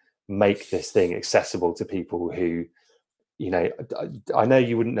ease, make this thing accessible to people who, I know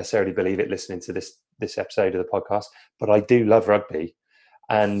you wouldn't necessarily believe it listening to this episode of the podcast, but I do love rugby.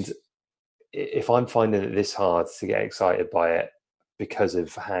 And if I'm finding it this hard to get excited by it because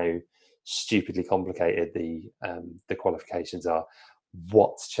of how stupidly complicated the qualifications are,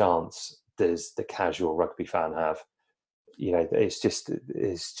 what chance does the casual rugby fan have? It's just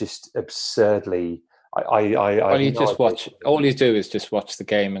absurdly. All you do is just watch the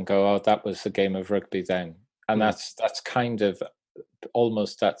game and go, oh, that was the game of rugby then. And that's kind of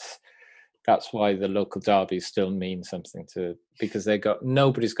almost that's why the local derbies still mean something because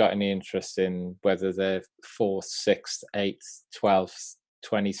nobody's got any interest in whether they're 4th, 6th, 8th, 12th,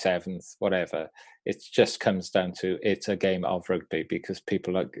 27th, whatever. It just comes down to it's a game of rugby because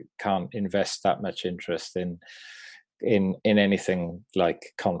people can't invest that much interest in anything like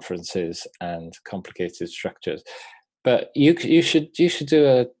conferences and complicated structures. But you should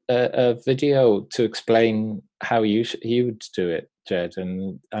do a video to explain how you would do it, Jed,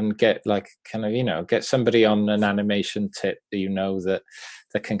 and get get somebody on an animation tip that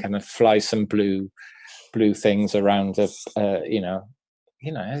can kind of fly some blue things around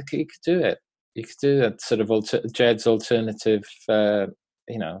you could do it. You could do that sort of Jed's alternative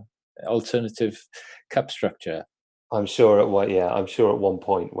alternative cup structure. I'm sure at one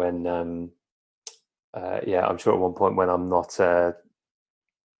point when I'm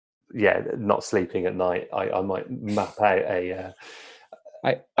not sleeping at night, I might map out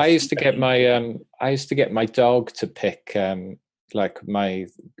I used to get my dog to pick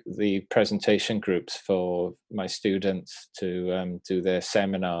the presentation groups for my students to do their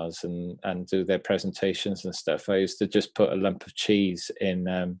seminars and do their presentations and stuff. I used to just put a lump of cheese in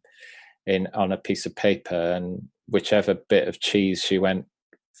on a piece of paper, and whichever bit of cheese she went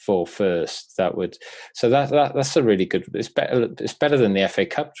for first, that's a really good. It's better than the FA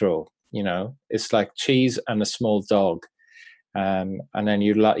Cup draw. It's like cheese and a small dog. And then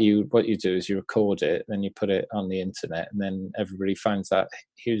what you do is you record it, then you put it on the internet, and then everybody finds that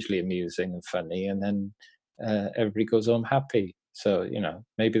hugely amusing and funny, and then everybody goes home happy. So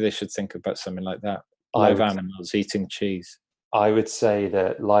maybe they should think about something like that. Live animals eating cheese. I would say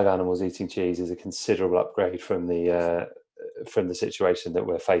that live animals eating cheese is a considerable upgrade from the situation that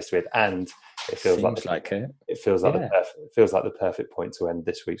we're faced with, and it feels like the perfect point to end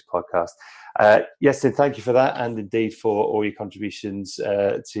this week's podcast. Iestyn, thank you for that, and indeed for all your contributions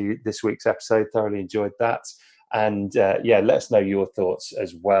to this week's episode. Thoroughly enjoyed that, and let us know your thoughts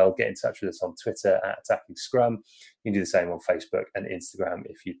as well. Get in touch with us on Twitter at Attacking Scrum. You can do the same on Facebook and Instagram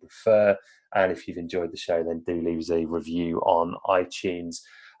if you prefer. And if you've enjoyed the show, then do leave us a review on iTunes.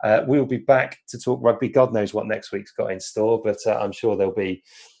 We'll be back to talk rugby. God knows what next week's got in store, but I'm sure there'll be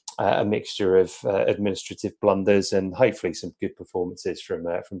a mixture of administrative blunders and hopefully some good performances from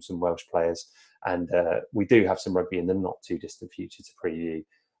some Welsh players. And we do have some rugby in the not too distant future to preview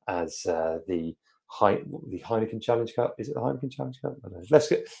as the Heineken Challenge Cup. Is it the Heineken Challenge Cup? I don't know.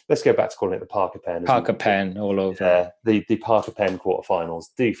 Let's go back to calling it the Parker Pen. Parker Pen all over. The Parker Pen quarterfinals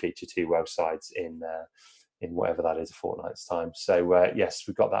do feature 2 Welsh sides in in whatever that is, a fortnight's time. So yes,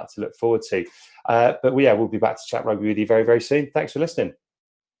 we've got that to look forward to. But we'll be back to chat rugby with you very, very soon. Thanks for listening.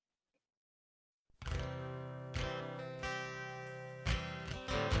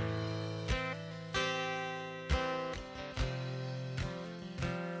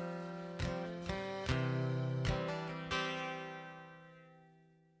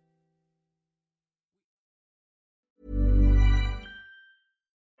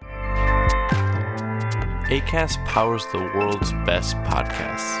 Acast powers the world's best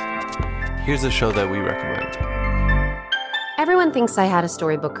podcasts. Here's a show that we recommend. Everyone thinks I had a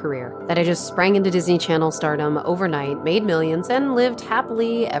storybook career, that I just sprang into Disney Channel stardom overnight, made millions, and lived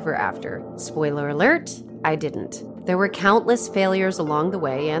happily ever after. Spoiler alert, I didn't. There were countless failures along the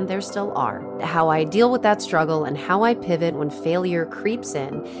way, and there still are. How I deal with that struggle and how I pivot when failure creeps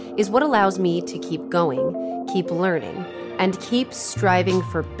in is what allows me to keep going, keep learning, and keep striving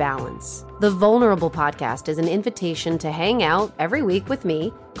for balance. The Vulnerable Podcast is an invitation to hang out every week with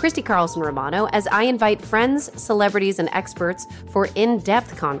me, Christy Carlson Romano, as I invite friends, celebrities, and experts for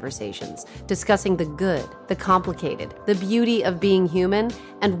in-depth conversations discussing the good, the complicated, the beauty of being human,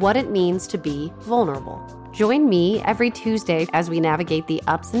 and what it means to be vulnerable. Join me every Tuesday as we navigate the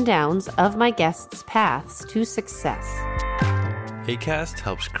ups and downs of my guests' paths to success. Acast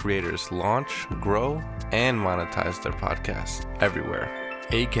helps creators launch, grow, and monetize their podcasts everywhere.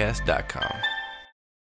 Acast.com.